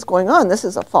nothing's going on, this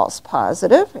is a false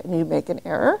positive, and you make an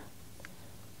error.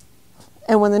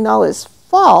 And when the null is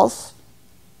false,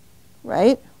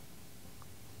 right,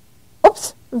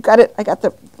 we've got it. I got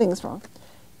the things wrong.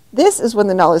 This is when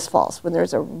the null is false, when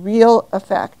there's a real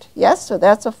effect. Yes, so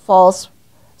that's a false.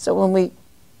 So when we,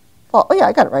 oh yeah,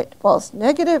 I got it right. False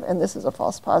negative, and this is a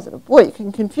false positive. Boy, you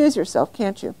can confuse yourself,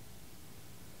 can't you?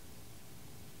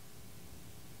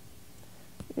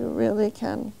 You really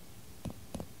can.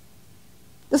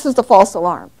 This is the false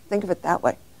alarm. Think of it that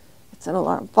way. It's an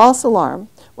alarm. False alarm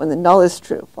when the null is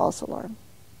true. False alarm.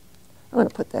 I'm going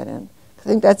to put that in. I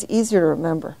think that's easier to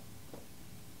remember.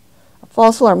 A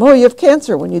false alarm. Oh, you have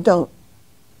cancer when you don't.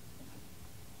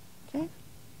 Okay.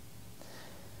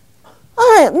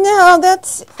 All right, now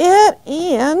that's it.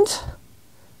 And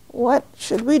what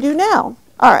should we do now?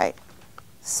 All right.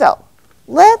 So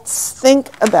let's think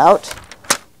about,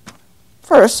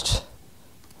 first,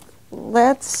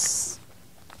 let's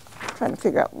try to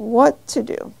figure out what to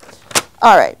do.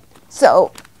 All right.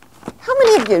 So how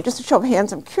many of you, just a show of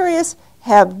hands, I'm curious,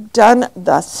 have done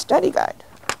the study guide?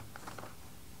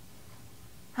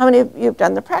 How many of you have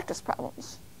done the practice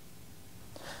problems?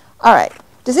 All right.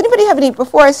 Does anybody have any,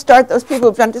 before I start those people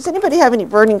who've done, does anybody have any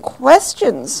burning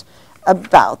questions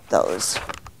about those?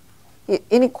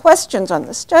 Any questions on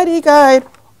the study guide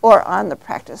or on the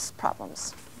practice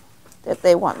problems that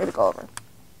they want me to go over?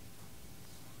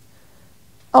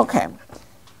 Okay.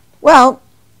 Well,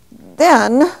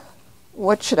 then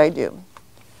what should I do?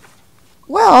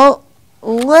 Well,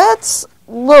 let's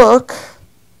look,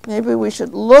 maybe we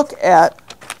should look at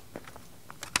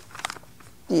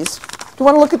these. Do you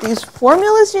want to look at these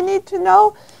formulas you need to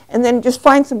know? And then just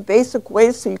find some basic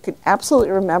ways so you can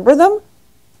absolutely remember them?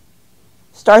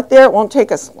 Start there. It won't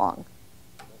take us long.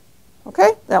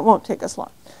 Okay? That won't take us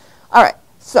long. All right.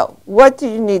 So what do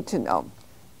you need to know?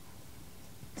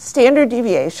 Standard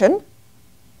deviation,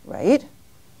 right?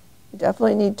 You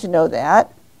definitely need to know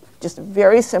that. Just a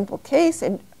very simple case,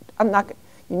 and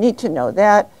you need to know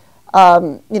that.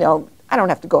 You know, I don't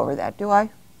have to go over that, do I?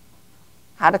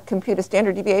 How to compute a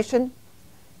standard deviation?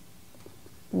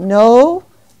 Know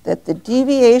that the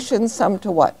deviations sum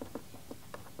to what?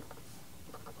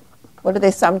 What do they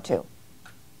sum to?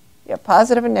 You have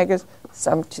positive and negatives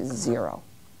sum to 0.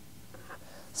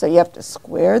 So you have to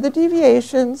square the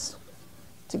deviations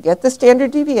to get the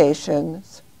standard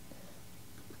deviations.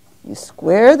 You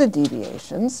square the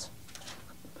deviations.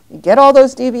 You get all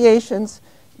those deviations.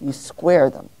 You square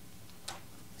them.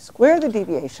 Square the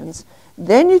deviations.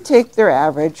 Then you take their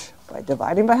average by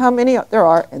dividing by how many there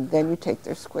are, and then you take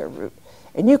their square root.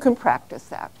 And you can practice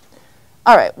that.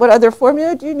 All right, what other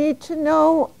formula do you need to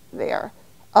know there?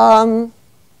 You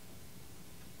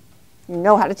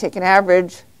know how to take an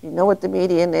average. You know what the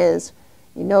median is.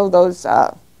 You know those.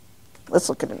 Let's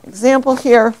look at an example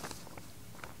here.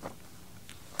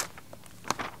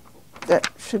 That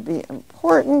should be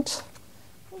important.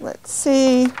 Let's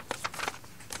see.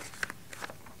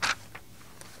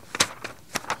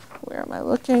 Where am I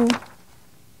looking?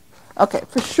 Okay,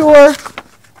 for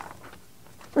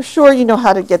sure you know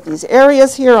how to get these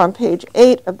areas here on page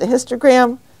 8 of the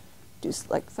histogram. Do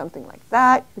like something like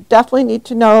that. You definitely need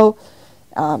to know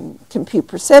compute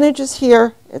percentages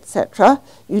here, etc.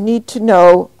 You need to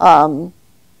know, all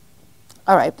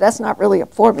right, that's not really a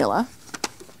formula.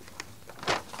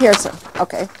 Here's some,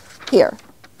 okay, here.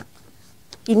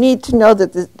 You need to know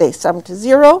that they sum to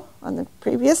 0 on the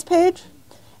previous page.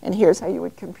 And here's how you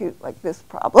would compute like this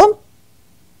problem.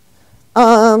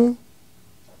 And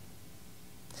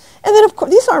then, of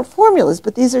course, these aren't formulas,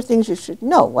 but these are things you should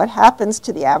know. What happens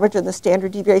to the average and the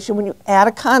standard deviation when you add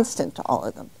a constant to all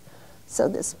of them? So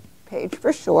this page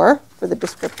for sure, for the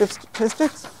descriptive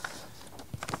statistics,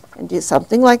 and do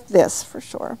something like this for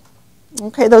sure.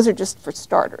 Okay, those are just for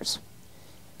starters.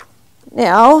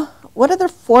 Now, what are the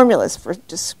formulas for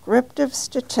descriptive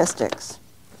statistics?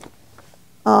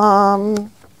 Well,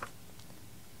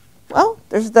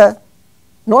 there's the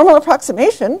normal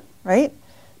approximation, right?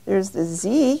 There's the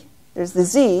z,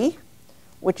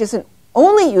 which isn't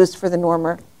only used for the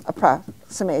normal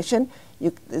approximation.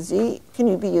 The z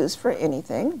can be used for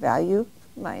anything, value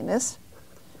minus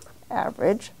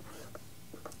average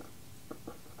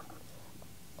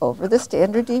over the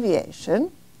standard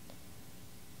deviation.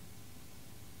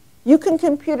 You can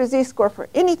compute a z-score for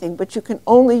anything, but you can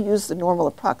only use the normal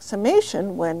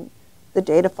approximation when the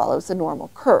data follows the normal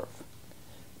curve.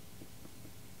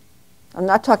 I'm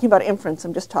not talking about inference,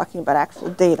 I'm just talking about actual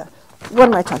data. What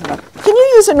am I talking about? Can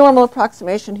you use a normal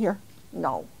approximation here?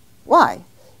 No. Why?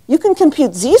 You can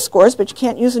compute z-scores, but you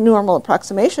can't use a normal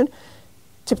approximation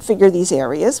to figure these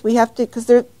areas. We have to, because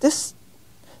the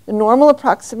normal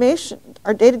approximation,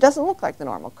 our data doesn't look like the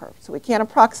normal curve, so we can't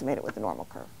approximate it with the normal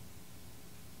curve.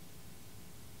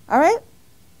 All right?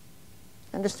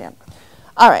 Understand.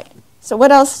 All right. So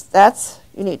what else? That's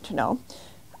you need to know.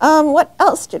 What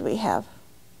else did we have?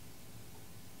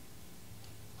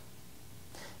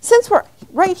 Since we're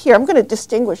right here, I'm going to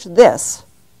distinguish this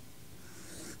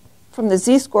from the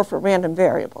z-score for random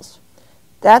variables.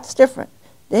 That's different.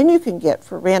 Then you can get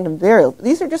for random variables.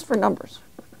 These are just for numbers.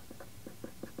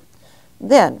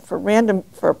 Then for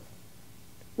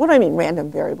what do I mean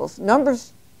random variables?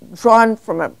 Numbers drawn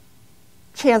from a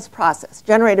chance process,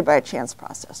 generated by a chance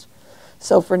process.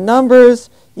 So for numbers,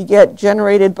 you get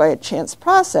generated by a chance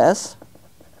process,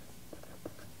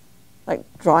 like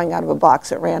drawing out of a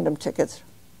box at random tickets.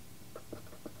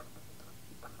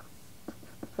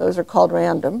 Those are called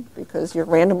random because you're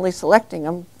randomly selecting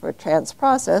them for a chance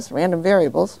process, random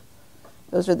variables.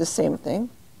 Those are the same thing.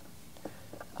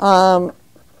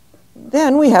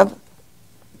 Then we have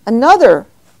another,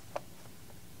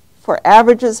 for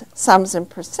averages, sums, and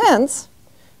percents,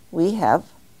 we have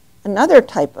another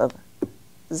type of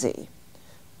z.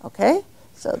 Okay?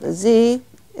 So the z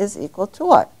is equal to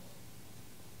what?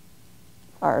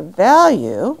 Our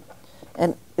value.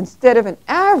 And instead of an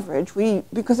average,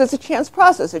 because it's a chance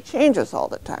process, it changes all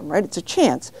the time, right? It's a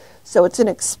chance. So it's an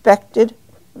expected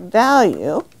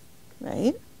value,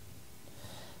 right?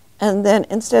 And then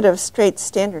instead of straight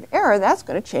standard error, that's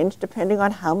going to change depending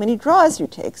on how many draws you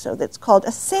take. So that's called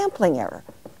a sampling error.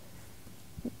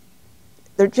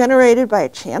 They're generated by a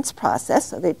chance process,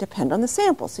 so they depend on the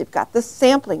sample. So you've got the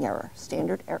sampling error,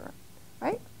 standard error,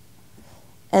 right?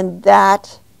 And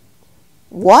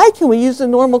why can we use the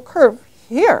normal curve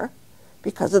here?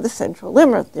 Because of the central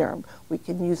limit theorem, we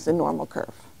can use the normal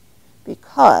curve.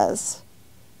 Because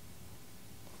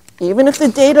even if the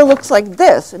data looks like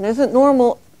this and isn't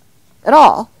normal at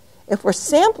all, if we're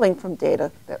sampling from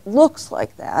data that looks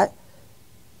like that,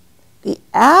 the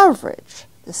average,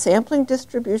 the sampling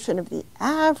distribution of the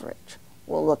average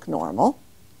will look normal.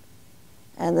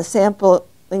 And the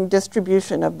sampling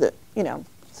distribution of the,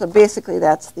 so basically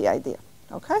that's the idea,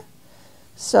 okay?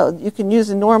 So you can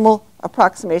use a normal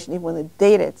approximation even when the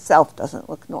data itself doesn't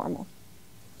look normal.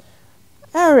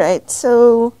 All right,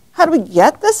 so how do we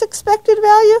get this expected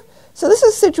value? So this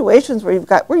is situations where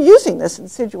we're using this in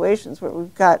situations where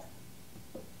we've got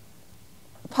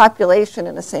a population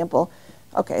and a sample.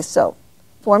 Okay, so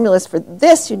formulas for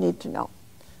this you need to know.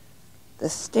 The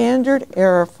standard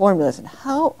error formulas, and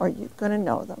how are you going to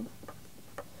know them?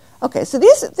 Okay, so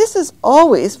this is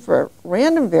always for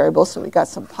random variables, so we got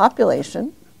some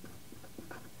population,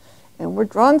 and we're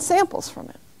drawing samples from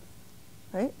it,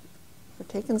 right? We're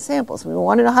taking samples, and we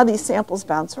want to know how these samples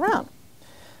bounce around.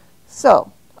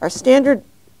 So our standard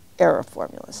error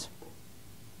formulas.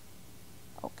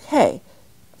 Okay,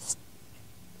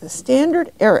 the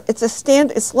standard error,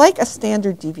 it's like a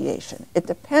standard deviation. It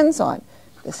depends on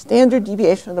the standard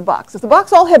deviation of the box. If the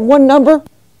box all had one number,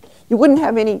 you wouldn't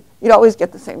have any, you'd always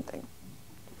get the same thing.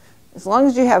 As long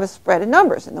as you have a spread of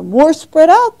numbers. And the more spread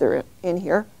out there in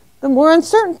here, the more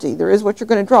uncertainty there is what you're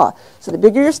going to draw. So the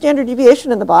bigger your standard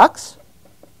deviation in the box,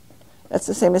 that's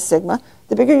the same as sigma,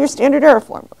 the bigger your standard error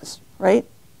formulas, right?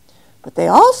 But they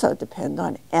also depend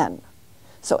on n.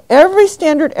 So every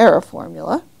standard error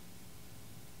formula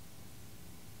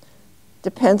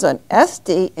depends on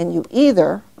SD, and you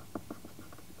either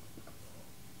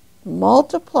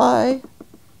multiply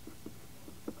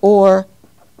or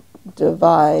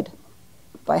divide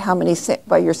by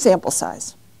by your sample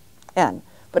size, n.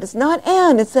 But it's not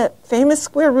n, it's that famous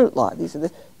square root law.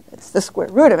 It's the square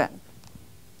root of n,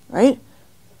 right?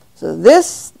 So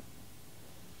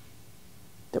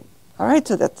all right,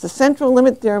 so that's the central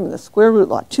limit theorem and the square root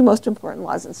law, two most important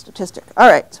laws in statistics. All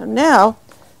right, so now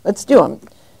let's do them.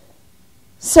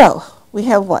 So we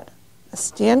have what? A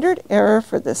standard error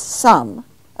for the sum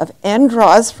of n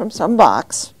draws from some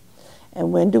box.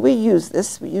 And when do we use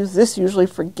this? We use this usually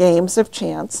for games of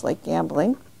chance, like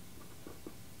gambling.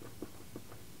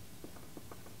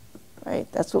 Right?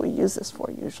 That's what we use this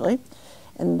for usually.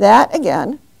 And that,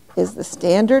 again, is the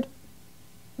standard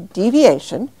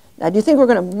deviation. Now, do you think we're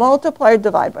going to multiply or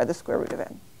divide by the square root of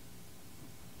n?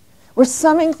 We're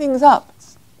summing things up.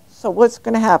 So what's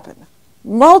going to happen?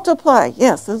 Multiply.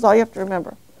 Yes, this is all you have to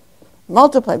remember.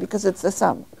 Multiply because it's the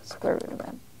sum, square root of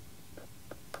n.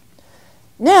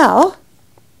 Now,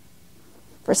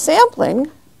 for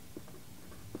sampling,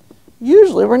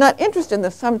 usually we're not interested in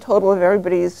the sum total of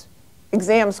everybody's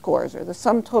exam scores or the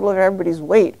sum total of everybody's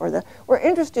weight, we're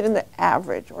interested in the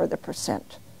average or the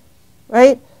percent,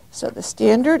 right? So the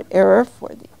standard error for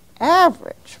the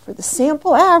average, for the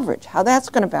sample average, how that's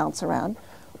going to bounce around,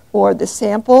 or the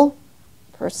sample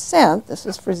percent, this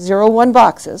is for 0, 1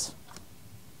 boxes,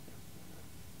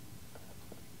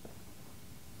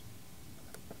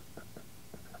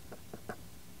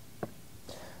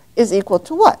 is equal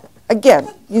to what? Again,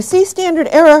 you see standard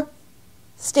error,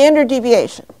 standard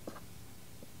deviation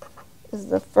is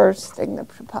the first thing that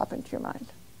should pop into your mind.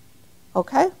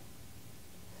 Okay?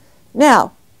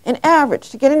 Now, an average.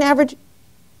 To get an average,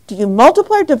 do you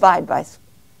multiply or divide by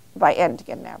n to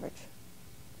get an average?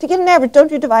 To get an average,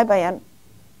 don't you divide by n?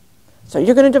 So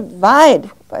you're going to divide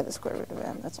by the square root of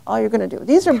n. That's all you're going to do.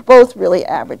 These are both really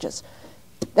averages.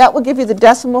 That will give you the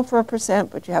decimal for a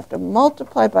percent, but you have to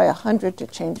multiply by 100 to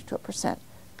change it to a percent.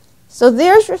 So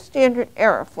there's your standard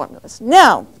error formulas.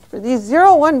 Now, for these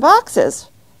 0, 1 boxes,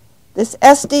 this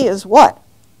SD is what?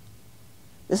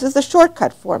 This is the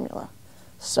shortcut formula.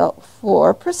 So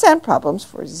for percent problems,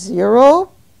 for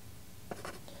 0,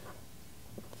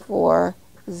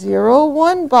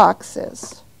 1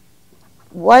 boxes,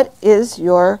 what is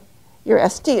your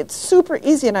SD? It's super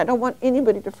easy, and I don't want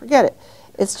anybody to forget it.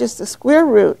 It's just the square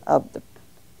root of the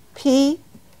p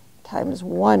times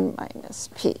 1 minus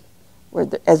p,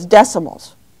 as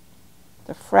decimals.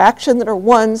 The fraction that are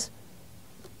ones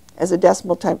as a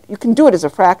decimal type. You can do it as a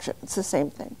fraction. It's the same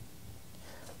thing.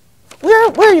 Where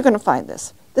are you going to find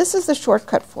this? This is the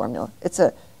shortcut formula. It's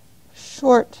a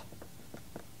shortcut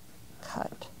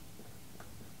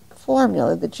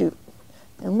formula that you...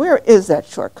 And where is that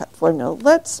shortcut formula?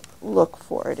 Let's look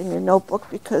for it in your notebook,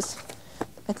 because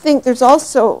I think there's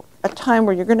also a time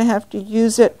where you're going to have to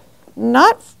use it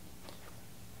not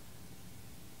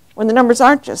when the numbers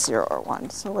aren't just 0 or 1.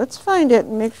 So let's find it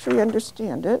and make sure you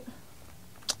understand it.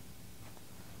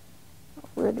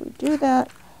 Where do we do that?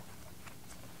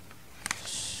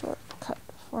 Shortcut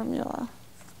formula.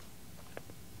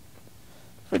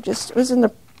 It was in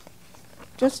the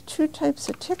just 2 types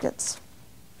of tickets.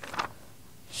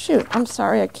 Shoot, I'm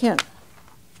sorry, I can't.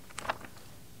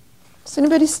 Does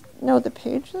anybody know the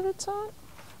page that it's on?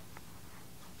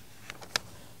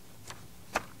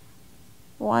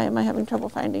 Why am I having trouble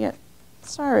finding it?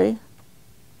 Sorry.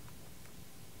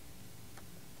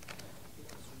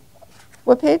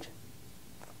 What page?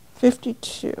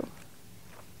 52.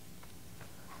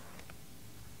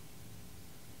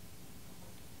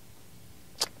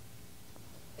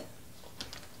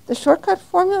 The shortcut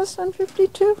formula is on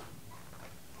 52?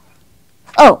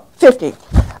 Oh, 50.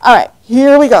 All right,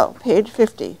 here we go, page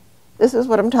 50. This is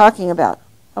what I'm talking about,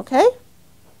 okay?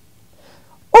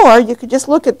 Or you could just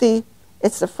look at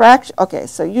it's the fraction. Okay,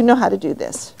 so you know how to do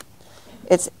this.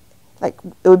 It's like,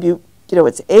 it would be,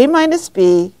 it's a minus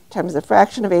b times the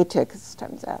fraction of a tickets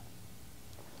times that.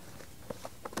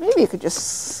 Maybe you could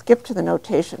just skip to the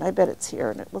notation. I bet it's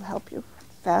here, and it will help you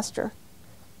faster.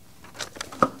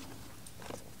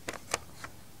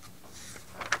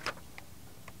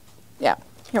 Yeah,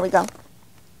 here we go.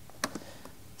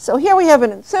 So here we have it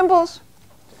in symbols,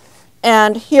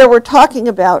 and here we're talking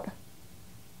about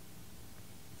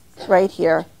right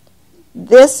here.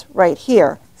 This right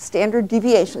here, standard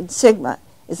deviation, sigma,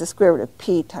 is the square root of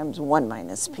p times 1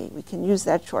 minus p. We can use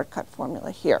that shortcut formula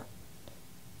here.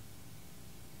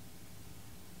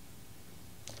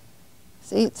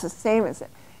 See, it's the same as it,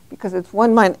 because it's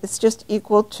 1 minus, it's just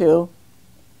equal to,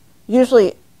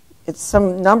 usually it's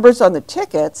some numbers on the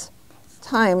tickets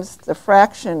times the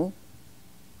fraction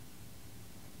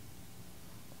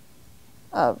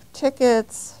of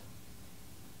tickets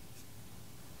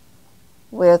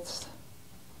with,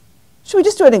 should we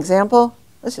just do an example?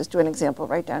 Let's just do an example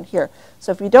right down here.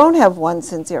 So if you don't have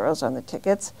 1s and 0s on the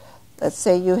tickets, let's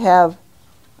say you have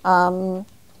a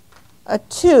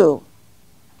 2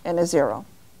 and a 0,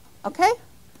 okay?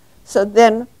 So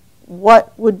then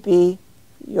what would be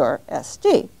your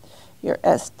SD? Your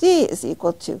SD is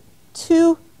equal to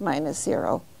 2 minus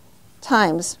 0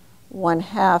 times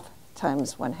 1/2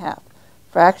 times 1/2.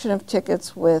 Fraction of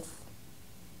tickets with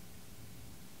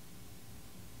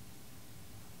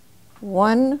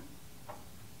 1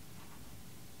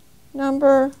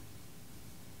 number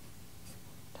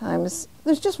times,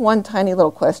 there's just one tiny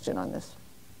little question on this.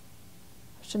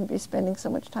 I shouldn't be spending so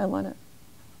much time on it.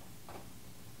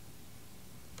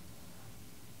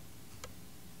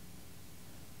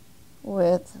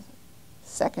 With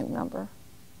second number.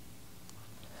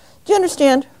 Do you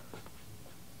understand?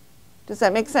 Does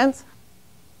that make sense?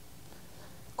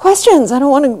 Questions? I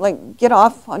don't want to get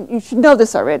off on, you should know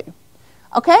this already.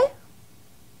 Okay?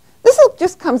 This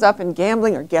just comes up in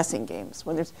gambling or guessing games.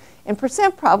 When there's, in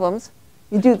percent problems,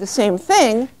 you do the same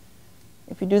thing.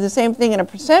 If you do the same thing in a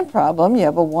percent problem, you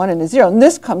have a 1 and a 0. And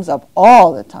this comes up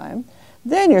all the time.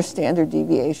 Then your standard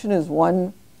deviation is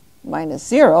 1 minus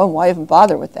 0. And why even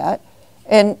bother with that?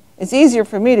 And it's easier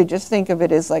for me to just think of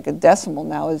it as like a decimal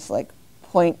now, is like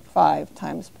 0.5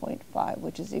 times 0.5,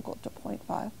 which is equal to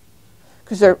 0.5.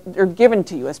 Because they're given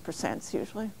to you as percents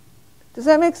usually. Does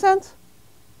that make sense?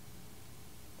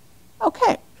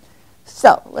 Okay,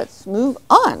 so let's move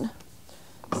on.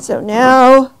 So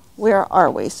now, where are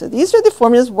we? So these are the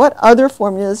formulas. What other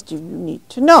formulas do you need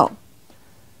to know?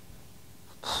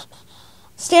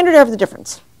 Standard error of the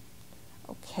difference.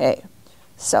 Okay,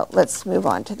 so let's move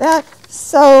on to that.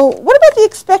 So what about the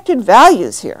expected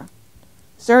values here?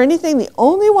 Is there anything? The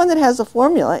only one that has a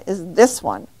formula is this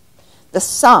one, the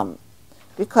sum,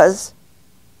 because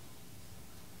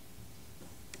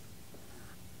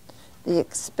the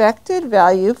expected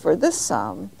value for the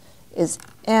sum is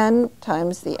n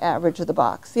times the average of the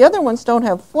box. The other ones don't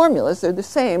have formulas. They're the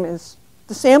same as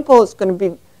the sample is going to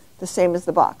be the same as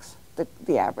the box,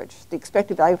 the average. The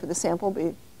expected value for the sample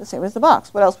will be the same as the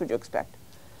box. What else would you expect?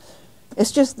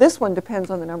 It's just this one depends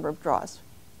on the number of draws.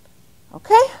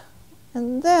 Okay?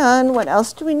 And then what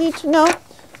else do we need to know?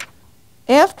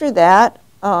 After that,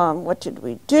 what did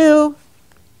we do?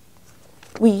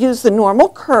 We use the normal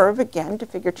curve again to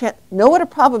figure chance. Know what a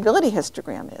probability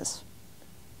histogram is,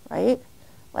 right?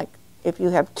 Like if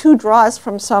you have 2 draws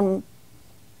from some,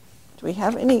 do we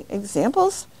have any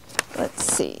examples? Let's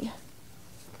see.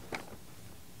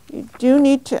 You do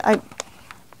need to,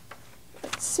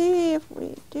 let's see if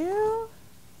we do.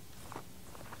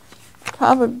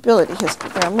 Probability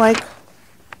histogram,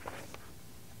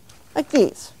 like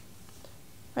these,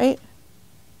 right?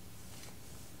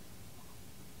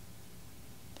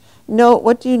 No,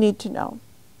 what do you need to know?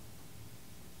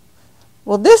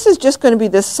 Well, this is just going to be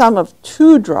the sum of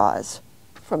 2 draws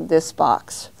from this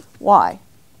box. Why?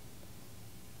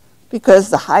 Because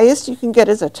the highest you can get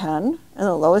is a 10, and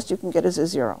the lowest you can get is a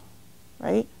 0,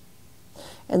 right?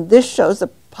 And this shows the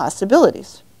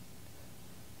possibilities.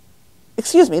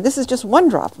 Excuse me, this is just 1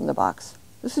 draw from the box.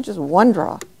 This is just 1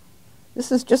 draw. This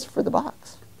is just for the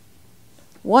box.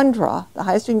 1 draw, the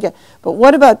highest you can get. But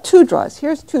what about 2 draws?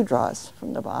 Here's 2 draws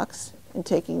from the box and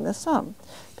taking the sum.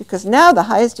 Because now the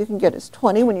highest you can get is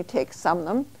 20 when you sum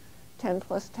them, 10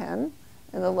 plus 10,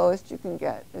 and the lowest you can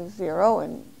get is 0,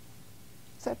 and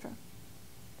etc.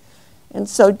 And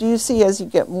so do you see as you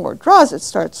get more draws, it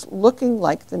starts looking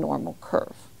like the normal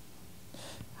curve.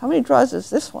 How many draws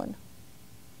is this one?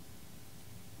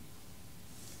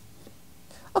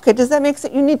 Okay, does that make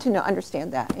sense? You need to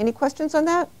understand that. Any questions on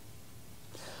that?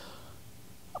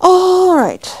 All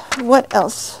right, what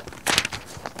else?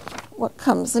 What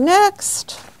comes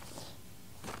next?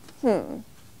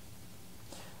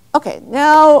 Okay,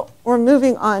 now we're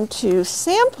moving on to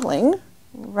sampling,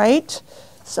 right?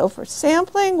 So for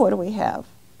sampling, what do we have?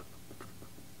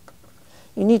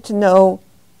 You need to know,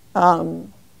 of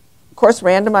course,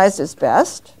 randomized is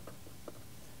best.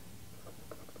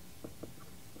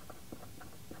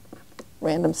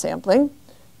 Random sampling,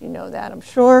 you know that, I'm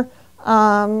sure.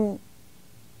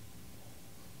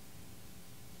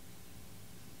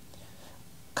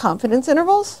 Confidence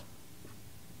intervals,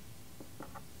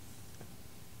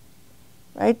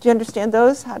 right? Do you understand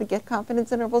those? How to get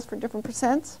confidence intervals for different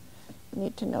percents? You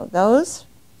need to know those,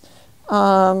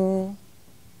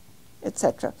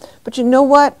 etc. But you know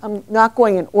what? I'm not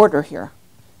going in order here.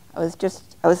 I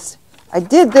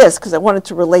did this because I wanted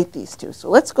to relate these two. So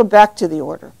let's go back to the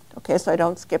order, okay? So I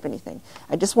don't skip anything.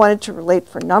 I just wanted to relate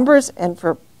for numbers and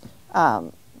for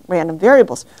random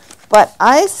variables. But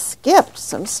I skipped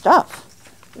some stuff.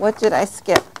 What did I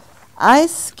skip? I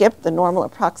skipped the normal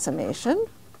approximation.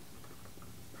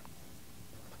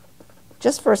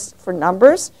 Just for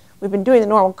numbers, we've been doing the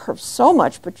normal curve so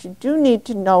much, but you do need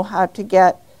to know how to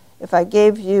get, if I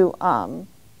gave you some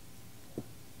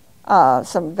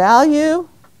value,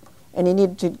 and you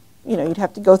need to, you'd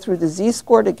have to go through the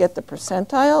z-score to get the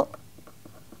percentile.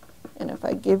 And if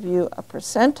I give you a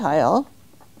percentile,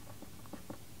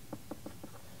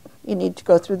 you need to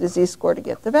go through the z-score to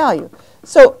get the value.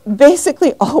 So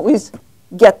basically always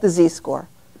get the z-score.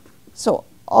 So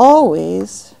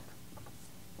always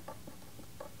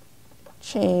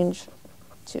change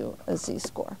to a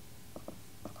z-score.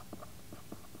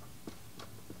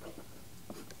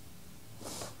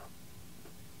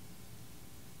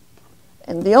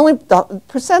 And the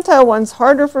percentile one's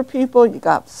harder for people. You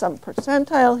got some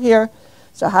percentile here.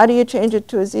 So how do you change it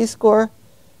to a z-score?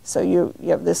 So you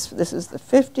have this is the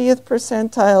 50th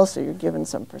percentile, so you're given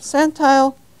some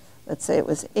percentile. Let's say it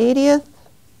was 80th.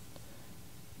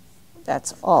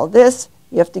 That's all this.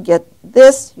 You have to get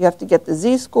this. You have to get the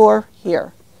z-score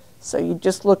here. So you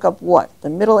just look up what?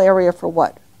 The middle area for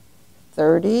what?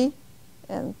 30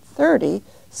 and 30.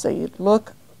 So you'd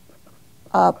look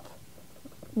up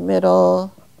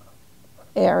middle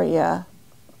area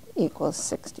equals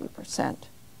 60%.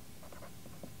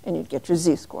 And you'd get your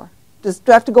z-score. Do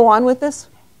I have to go on with this?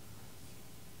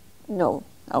 No.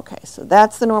 Okay, so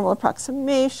that's the normal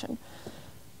approximation.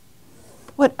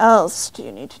 What else do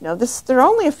you need to know? There are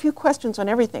only a few questions on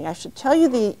everything. I should tell you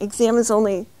the exam is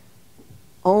only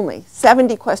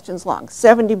 70 questions long,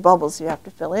 70 bubbles you have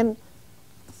to fill in.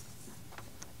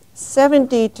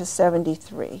 70 to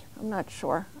 73. I'm not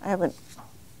sure. I haven't.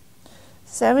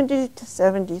 70 to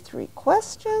 73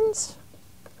 questions.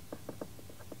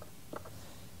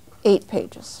 8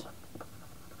 pages.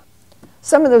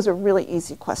 Some of those are really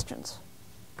easy questions.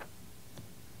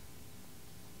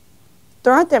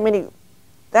 There aren't that many.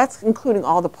 That's including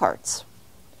all the parts.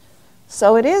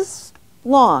 So it is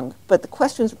long, but the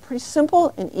questions are pretty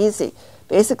simple and easy.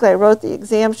 Basically, I wrote the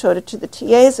exam, showed it to the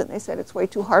TAs, and they said it's way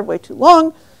too hard, way too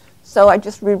long. So I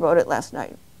just rewrote it last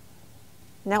night.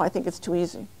 Now I think it's too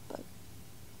easy, but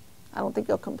I don't think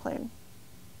you'll complain.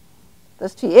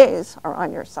 Those TAs are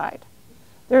on your side.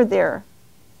 They're there.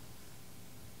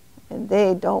 And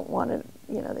they don't want to,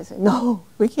 they say, no,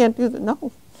 we can't do that,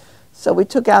 no. So we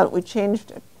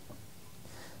changed it.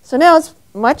 So now it's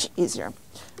much easier.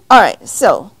 All right,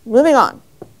 so moving on.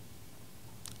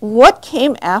 What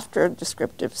came after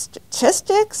descriptive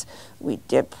statistics? We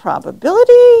did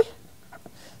probability.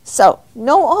 So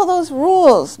know all those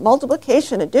rules,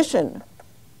 multiplication, addition.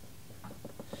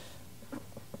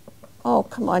 Oh,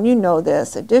 come on, you know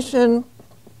this. Addition,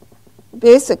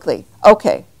 basically,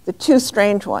 okay, the two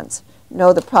strange ones.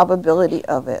 Know the probability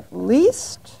of at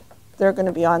least. They're going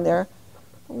to be on there.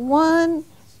 1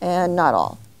 and not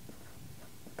all.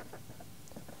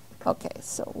 Okay,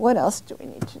 so what else do we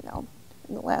need to know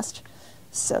in the last?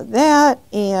 So that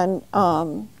and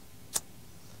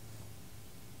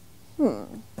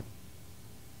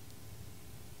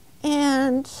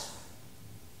and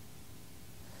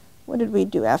what did we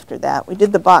do after that? We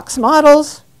did the box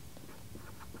models.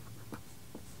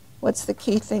 What's the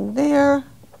key thing there?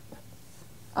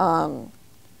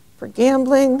 For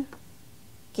gambling,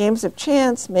 games of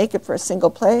chance, make it for a single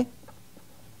play.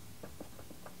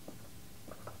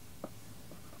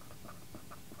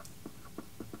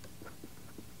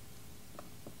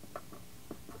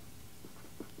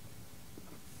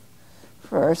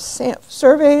 For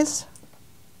surveys,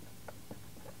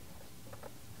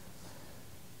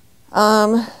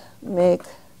 make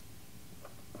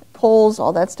polls,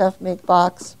 all that stuff, make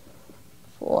box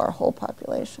for whole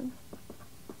population.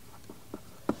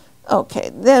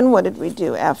 Okay, then what did we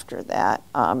do after that?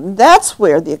 That's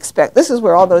where this is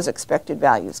where all those expected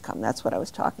values come. That's what I was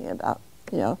talking about,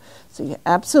 So you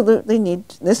absolutely need,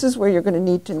 this is where you're going to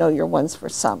need to know your ones for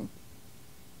sum.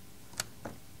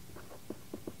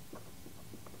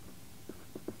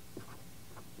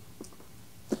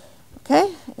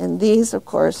 Okay, and these, of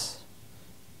course,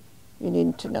 you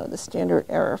need to know the standard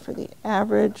error for the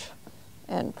average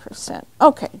and percent.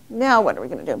 Okay, now what are we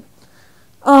going to do?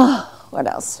 Oh, what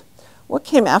else? What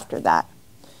came after that?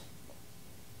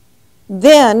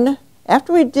 Then,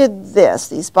 after we did this,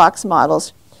 these box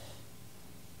models,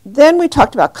 then we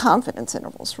talked about confidence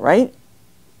intervals, right?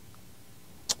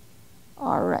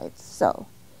 All right, so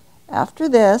after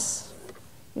this,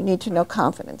 you need to know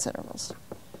confidence intervals.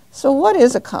 So what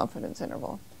is a confidence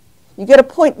interval? You get a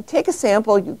point, you take a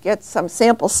sample, you get some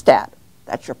sample stat.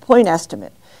 That's your point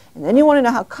estimate. And then you want to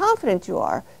know how confident you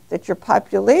are that your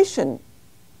population,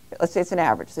 let's say it's an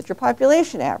average, that your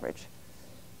population average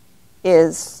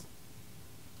is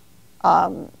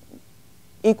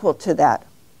equal to that,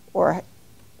 or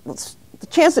the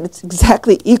chance that it's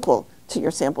exactly equal to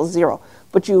your sample is 0,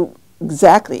 but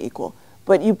exactly equal,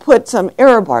 but you put some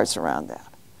error bars around that.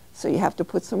 So you have to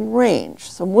put some range,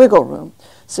 some wiggle room.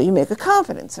 So you make a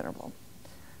confidence interval,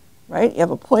 right? You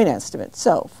have a point estimate.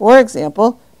 So, for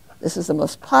example, this is the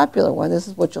most popular one. This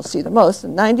is what you'll see the most, a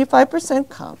 95%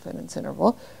 confidence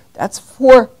interval. That's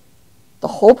for the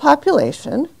whole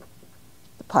population.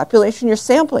 The population you're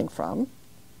sampling from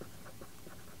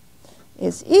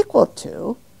is equal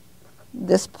to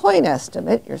this point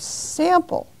estimate, your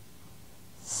sample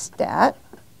stat.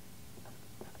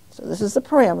 So this is the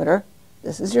parameter.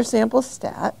 This is your sample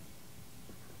stat.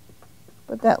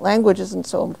 But that language isn't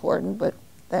so important, but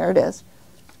there it is.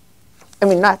 I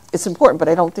mean, it's important, but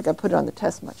I don't think I put it on the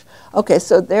test much. Okay,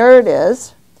 so there it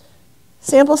is.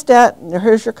 Sample stat, and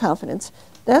here's your confidence.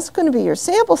 That's going to be your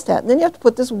sample stat, and then you have to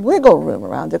put this wiggle room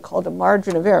around it called a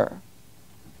margin of error.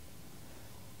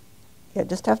 You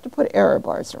just have to put error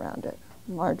bars around it.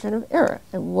 Margin of error.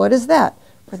 And what is that?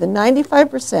 For the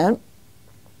 95%,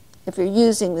 if you're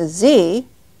using the Z,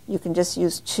 you can just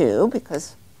use 2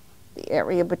 because the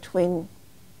area between,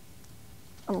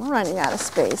 I'm running out of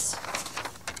space.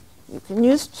 You can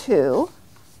use 2.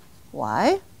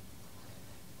 Why?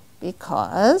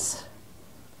 Because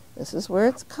this is where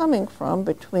it's coming from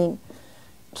between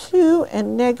 2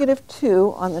 and negative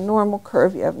 2 on the normal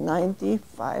curve, you have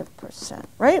 95%,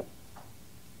 right?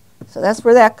 So that's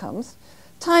where that comes.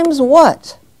 Times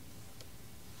what?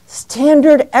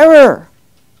 Standard error.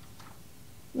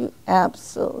 You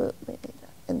absolutely need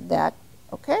that. And that,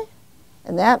 okay?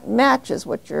 And that matches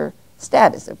what your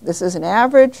stat is. If this is an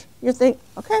average, you think,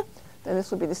 okay, then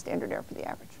this would be the standard error for the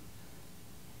average.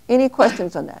 Any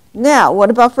questions on that? Now, what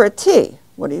about for a t?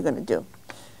 What are you going to do?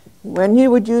 When you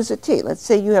would use a t, let's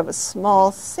say you have a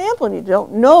small sample and you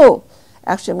don't know.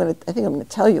 Actually, I think I'm going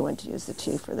to tell you when to use the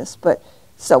t for this. But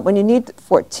so when you need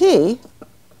for t,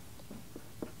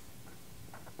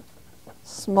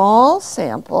 small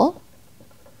sample,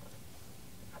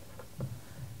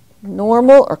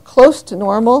 normal or close to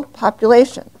normal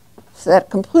population. So that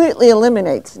completely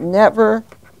eliminates never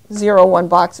 0, 1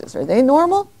 boxes. Are they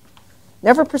normal?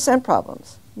 Never percent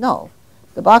problems. No.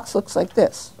 The box looks like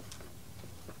this.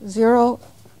 0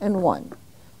 and 1.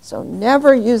 So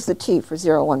never use the t for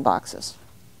 0, 1 boxes,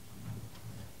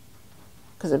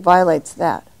 because it violates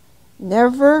that.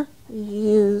 Never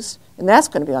use, and that's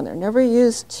going to be on there, never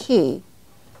use t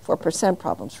for percent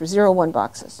problems for 0, 1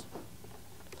 boxes.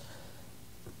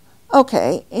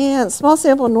 Okay, and small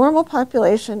sample, normal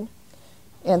population,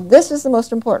 and this is the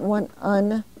most important one,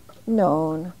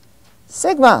 unknown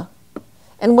sigma.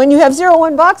 And when you have 0,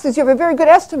 1 boxes, you have a very good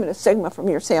estimate of sigma from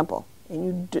your sample.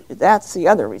 And that's the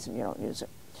other reason you don't use it.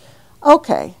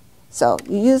 Okay, so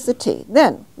you use the t.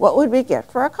 Then, what would we get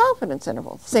for our confidence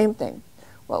interval? Same thing.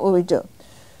 What would we do?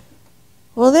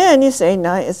 Well, then you say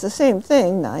it's the same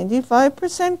thing.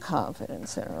 95%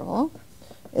 confidence interval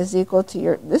is equal to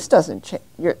your, this doesn't change.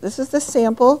 This is the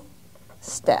sample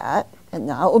stat, and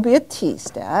now it will be a t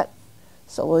stat.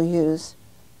 So we'll use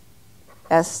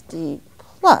SD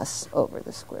plus over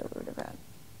the square root of n.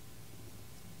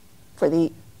 For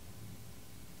the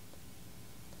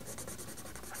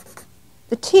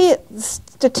t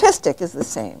statistic is the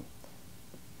same.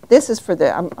 This is for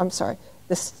the, I'm sorry,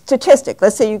 the statistic.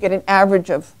 Let's say you get an average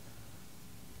of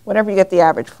whatever you get the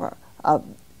average for.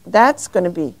 That's going to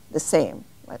be the same.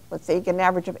 Let's say you get an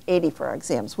average of 80 for our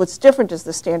exams. What's different is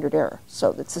the standard error.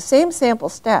 So it's the same sample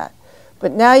stat,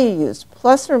 but now you use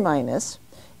plus or minus,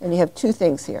 and you have two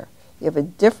things here. You have a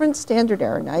different standard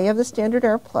error. Now you have the standard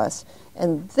error plus,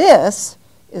 and this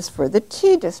is for the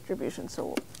t distribution.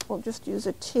 So we'll just use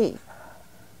a t.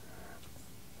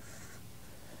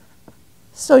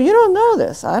 So you don't know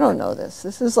this. I don't know this.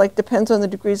 This is like depends on the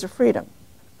degrees of freedom.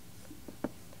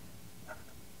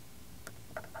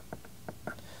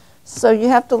 So you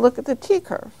have to look at the t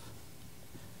curve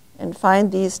and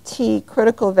find these t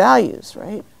critical values,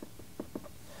 right,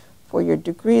 for your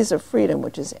degrees of freedom,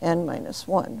 which is n minus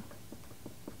 1.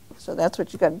 So that's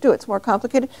what you got to do. It's more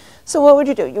complicated. So what would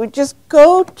you do? You would just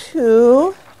go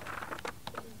to,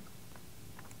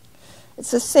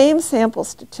 it's the same sample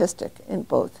statistic in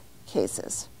both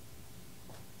cases.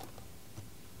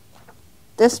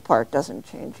 This part doesn't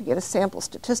change. You get a sample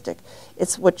statistic.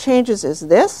 It's what changes is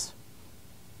this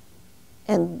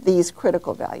and these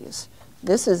critical values.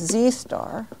 This is z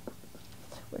star,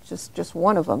 which is just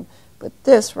one of them, but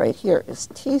this right here is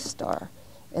t star.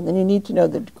 And then you need to know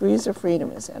the degrees of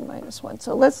freedom is n minus 1.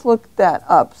 So let's look that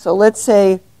up. So let's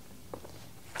say,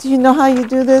 do you know how you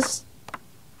do this? Do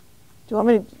you want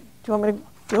me to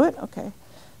do it? Okay.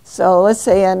 So let's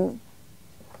say n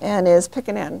is, pick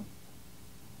an n.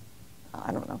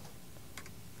 I don't know,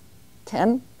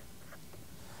 10.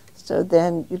 So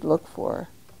then you'd look for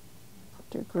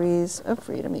degrees of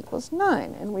freedom equals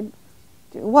 9. And we'd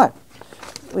do what?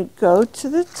 We'd go to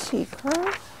the t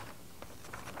curve.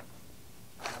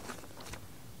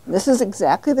 This is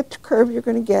exactly the curve you're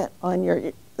going to get on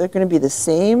your, they're going to be the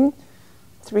same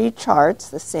 3 charts,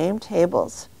 the same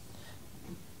tables.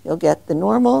 You'll get the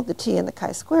normal, the t, and the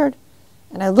chi-squared.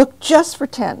 And I look just for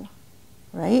 10,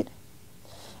 right?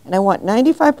 And I want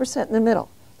 95% in the middle,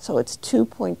 so it's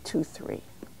 2.23.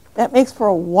 That makes for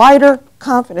a wider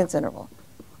confidence interval.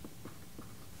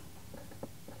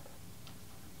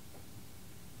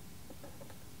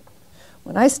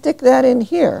 When I stick that in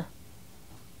here,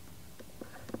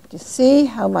 do you see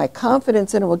how my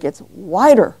confidence interval gets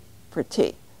wider for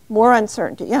t? More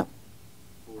uncertainty, yeah.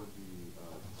 For the t,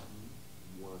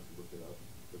 you want us to look it up,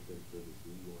 but then for the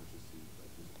z, you want us to see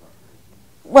like this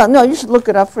approximation? Well, no, you should look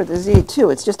it up for the z too.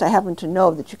 It's just I happen to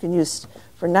know that you can use,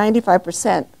 for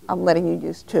 95%, I'm letting you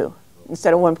use 2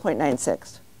 instead of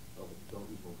 1.96. Oh, don't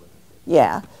use 1.96.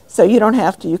 Yeah, so you don't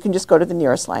have to. You can just go to the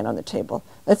nearest line on the table.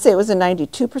 Let's say it was a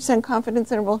 92% confidence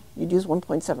interval. You'd use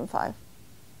 1.75.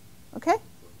 Okay?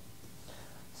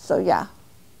 So, yeah.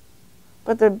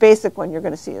 But the basic one you're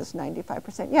going to see is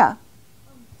 95%. Yeah?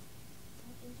 For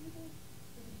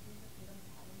the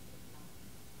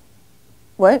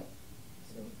What?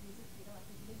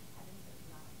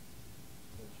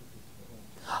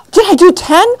 Did I do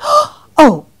 10?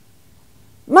 Oh,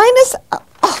 minus,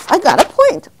 oh, I got a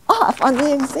point off on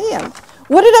the exam.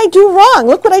 What did I do wrong?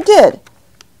 Look what I did.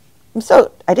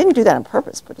 I didn't do that on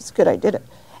purpose, but it's good I did it.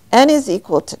 N is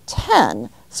equal to 10.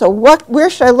 So where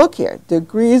should I look here?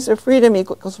 Degrees of freedom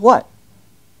equals what?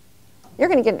 You're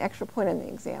going to get an extra point on the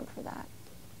exam for that.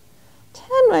 10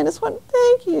 minus 1,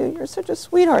 thank you. You're such a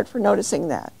sweetheart for noticing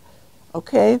that.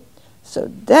 Okay,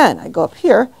 so then I go up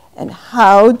here, and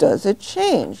how does it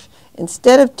change?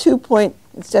 Instead of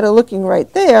looking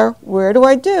right there, where do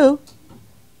I do?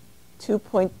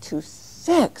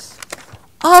 2.26.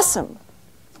 Awesome.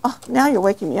 Oh, now you're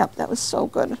waking me up. That was so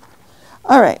good.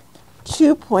 All right,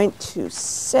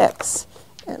 2.26.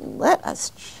 And let us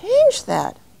change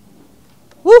that.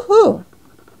 Woohoo!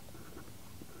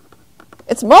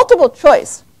 It's multiple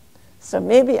choice, so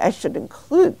maybe I should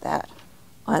include that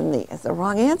as the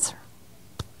wrong answer.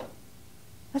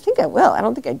 I think I will. I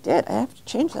don't think I did. I have to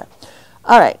change that.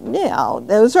 All right, now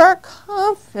those are our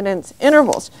confidence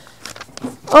intervals.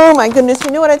 Oh my goodness,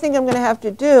 you know what I think I'm going to have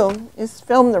to do is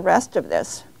film the rest of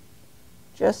this,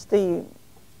 just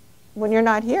when you're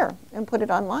not here, and put it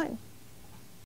online.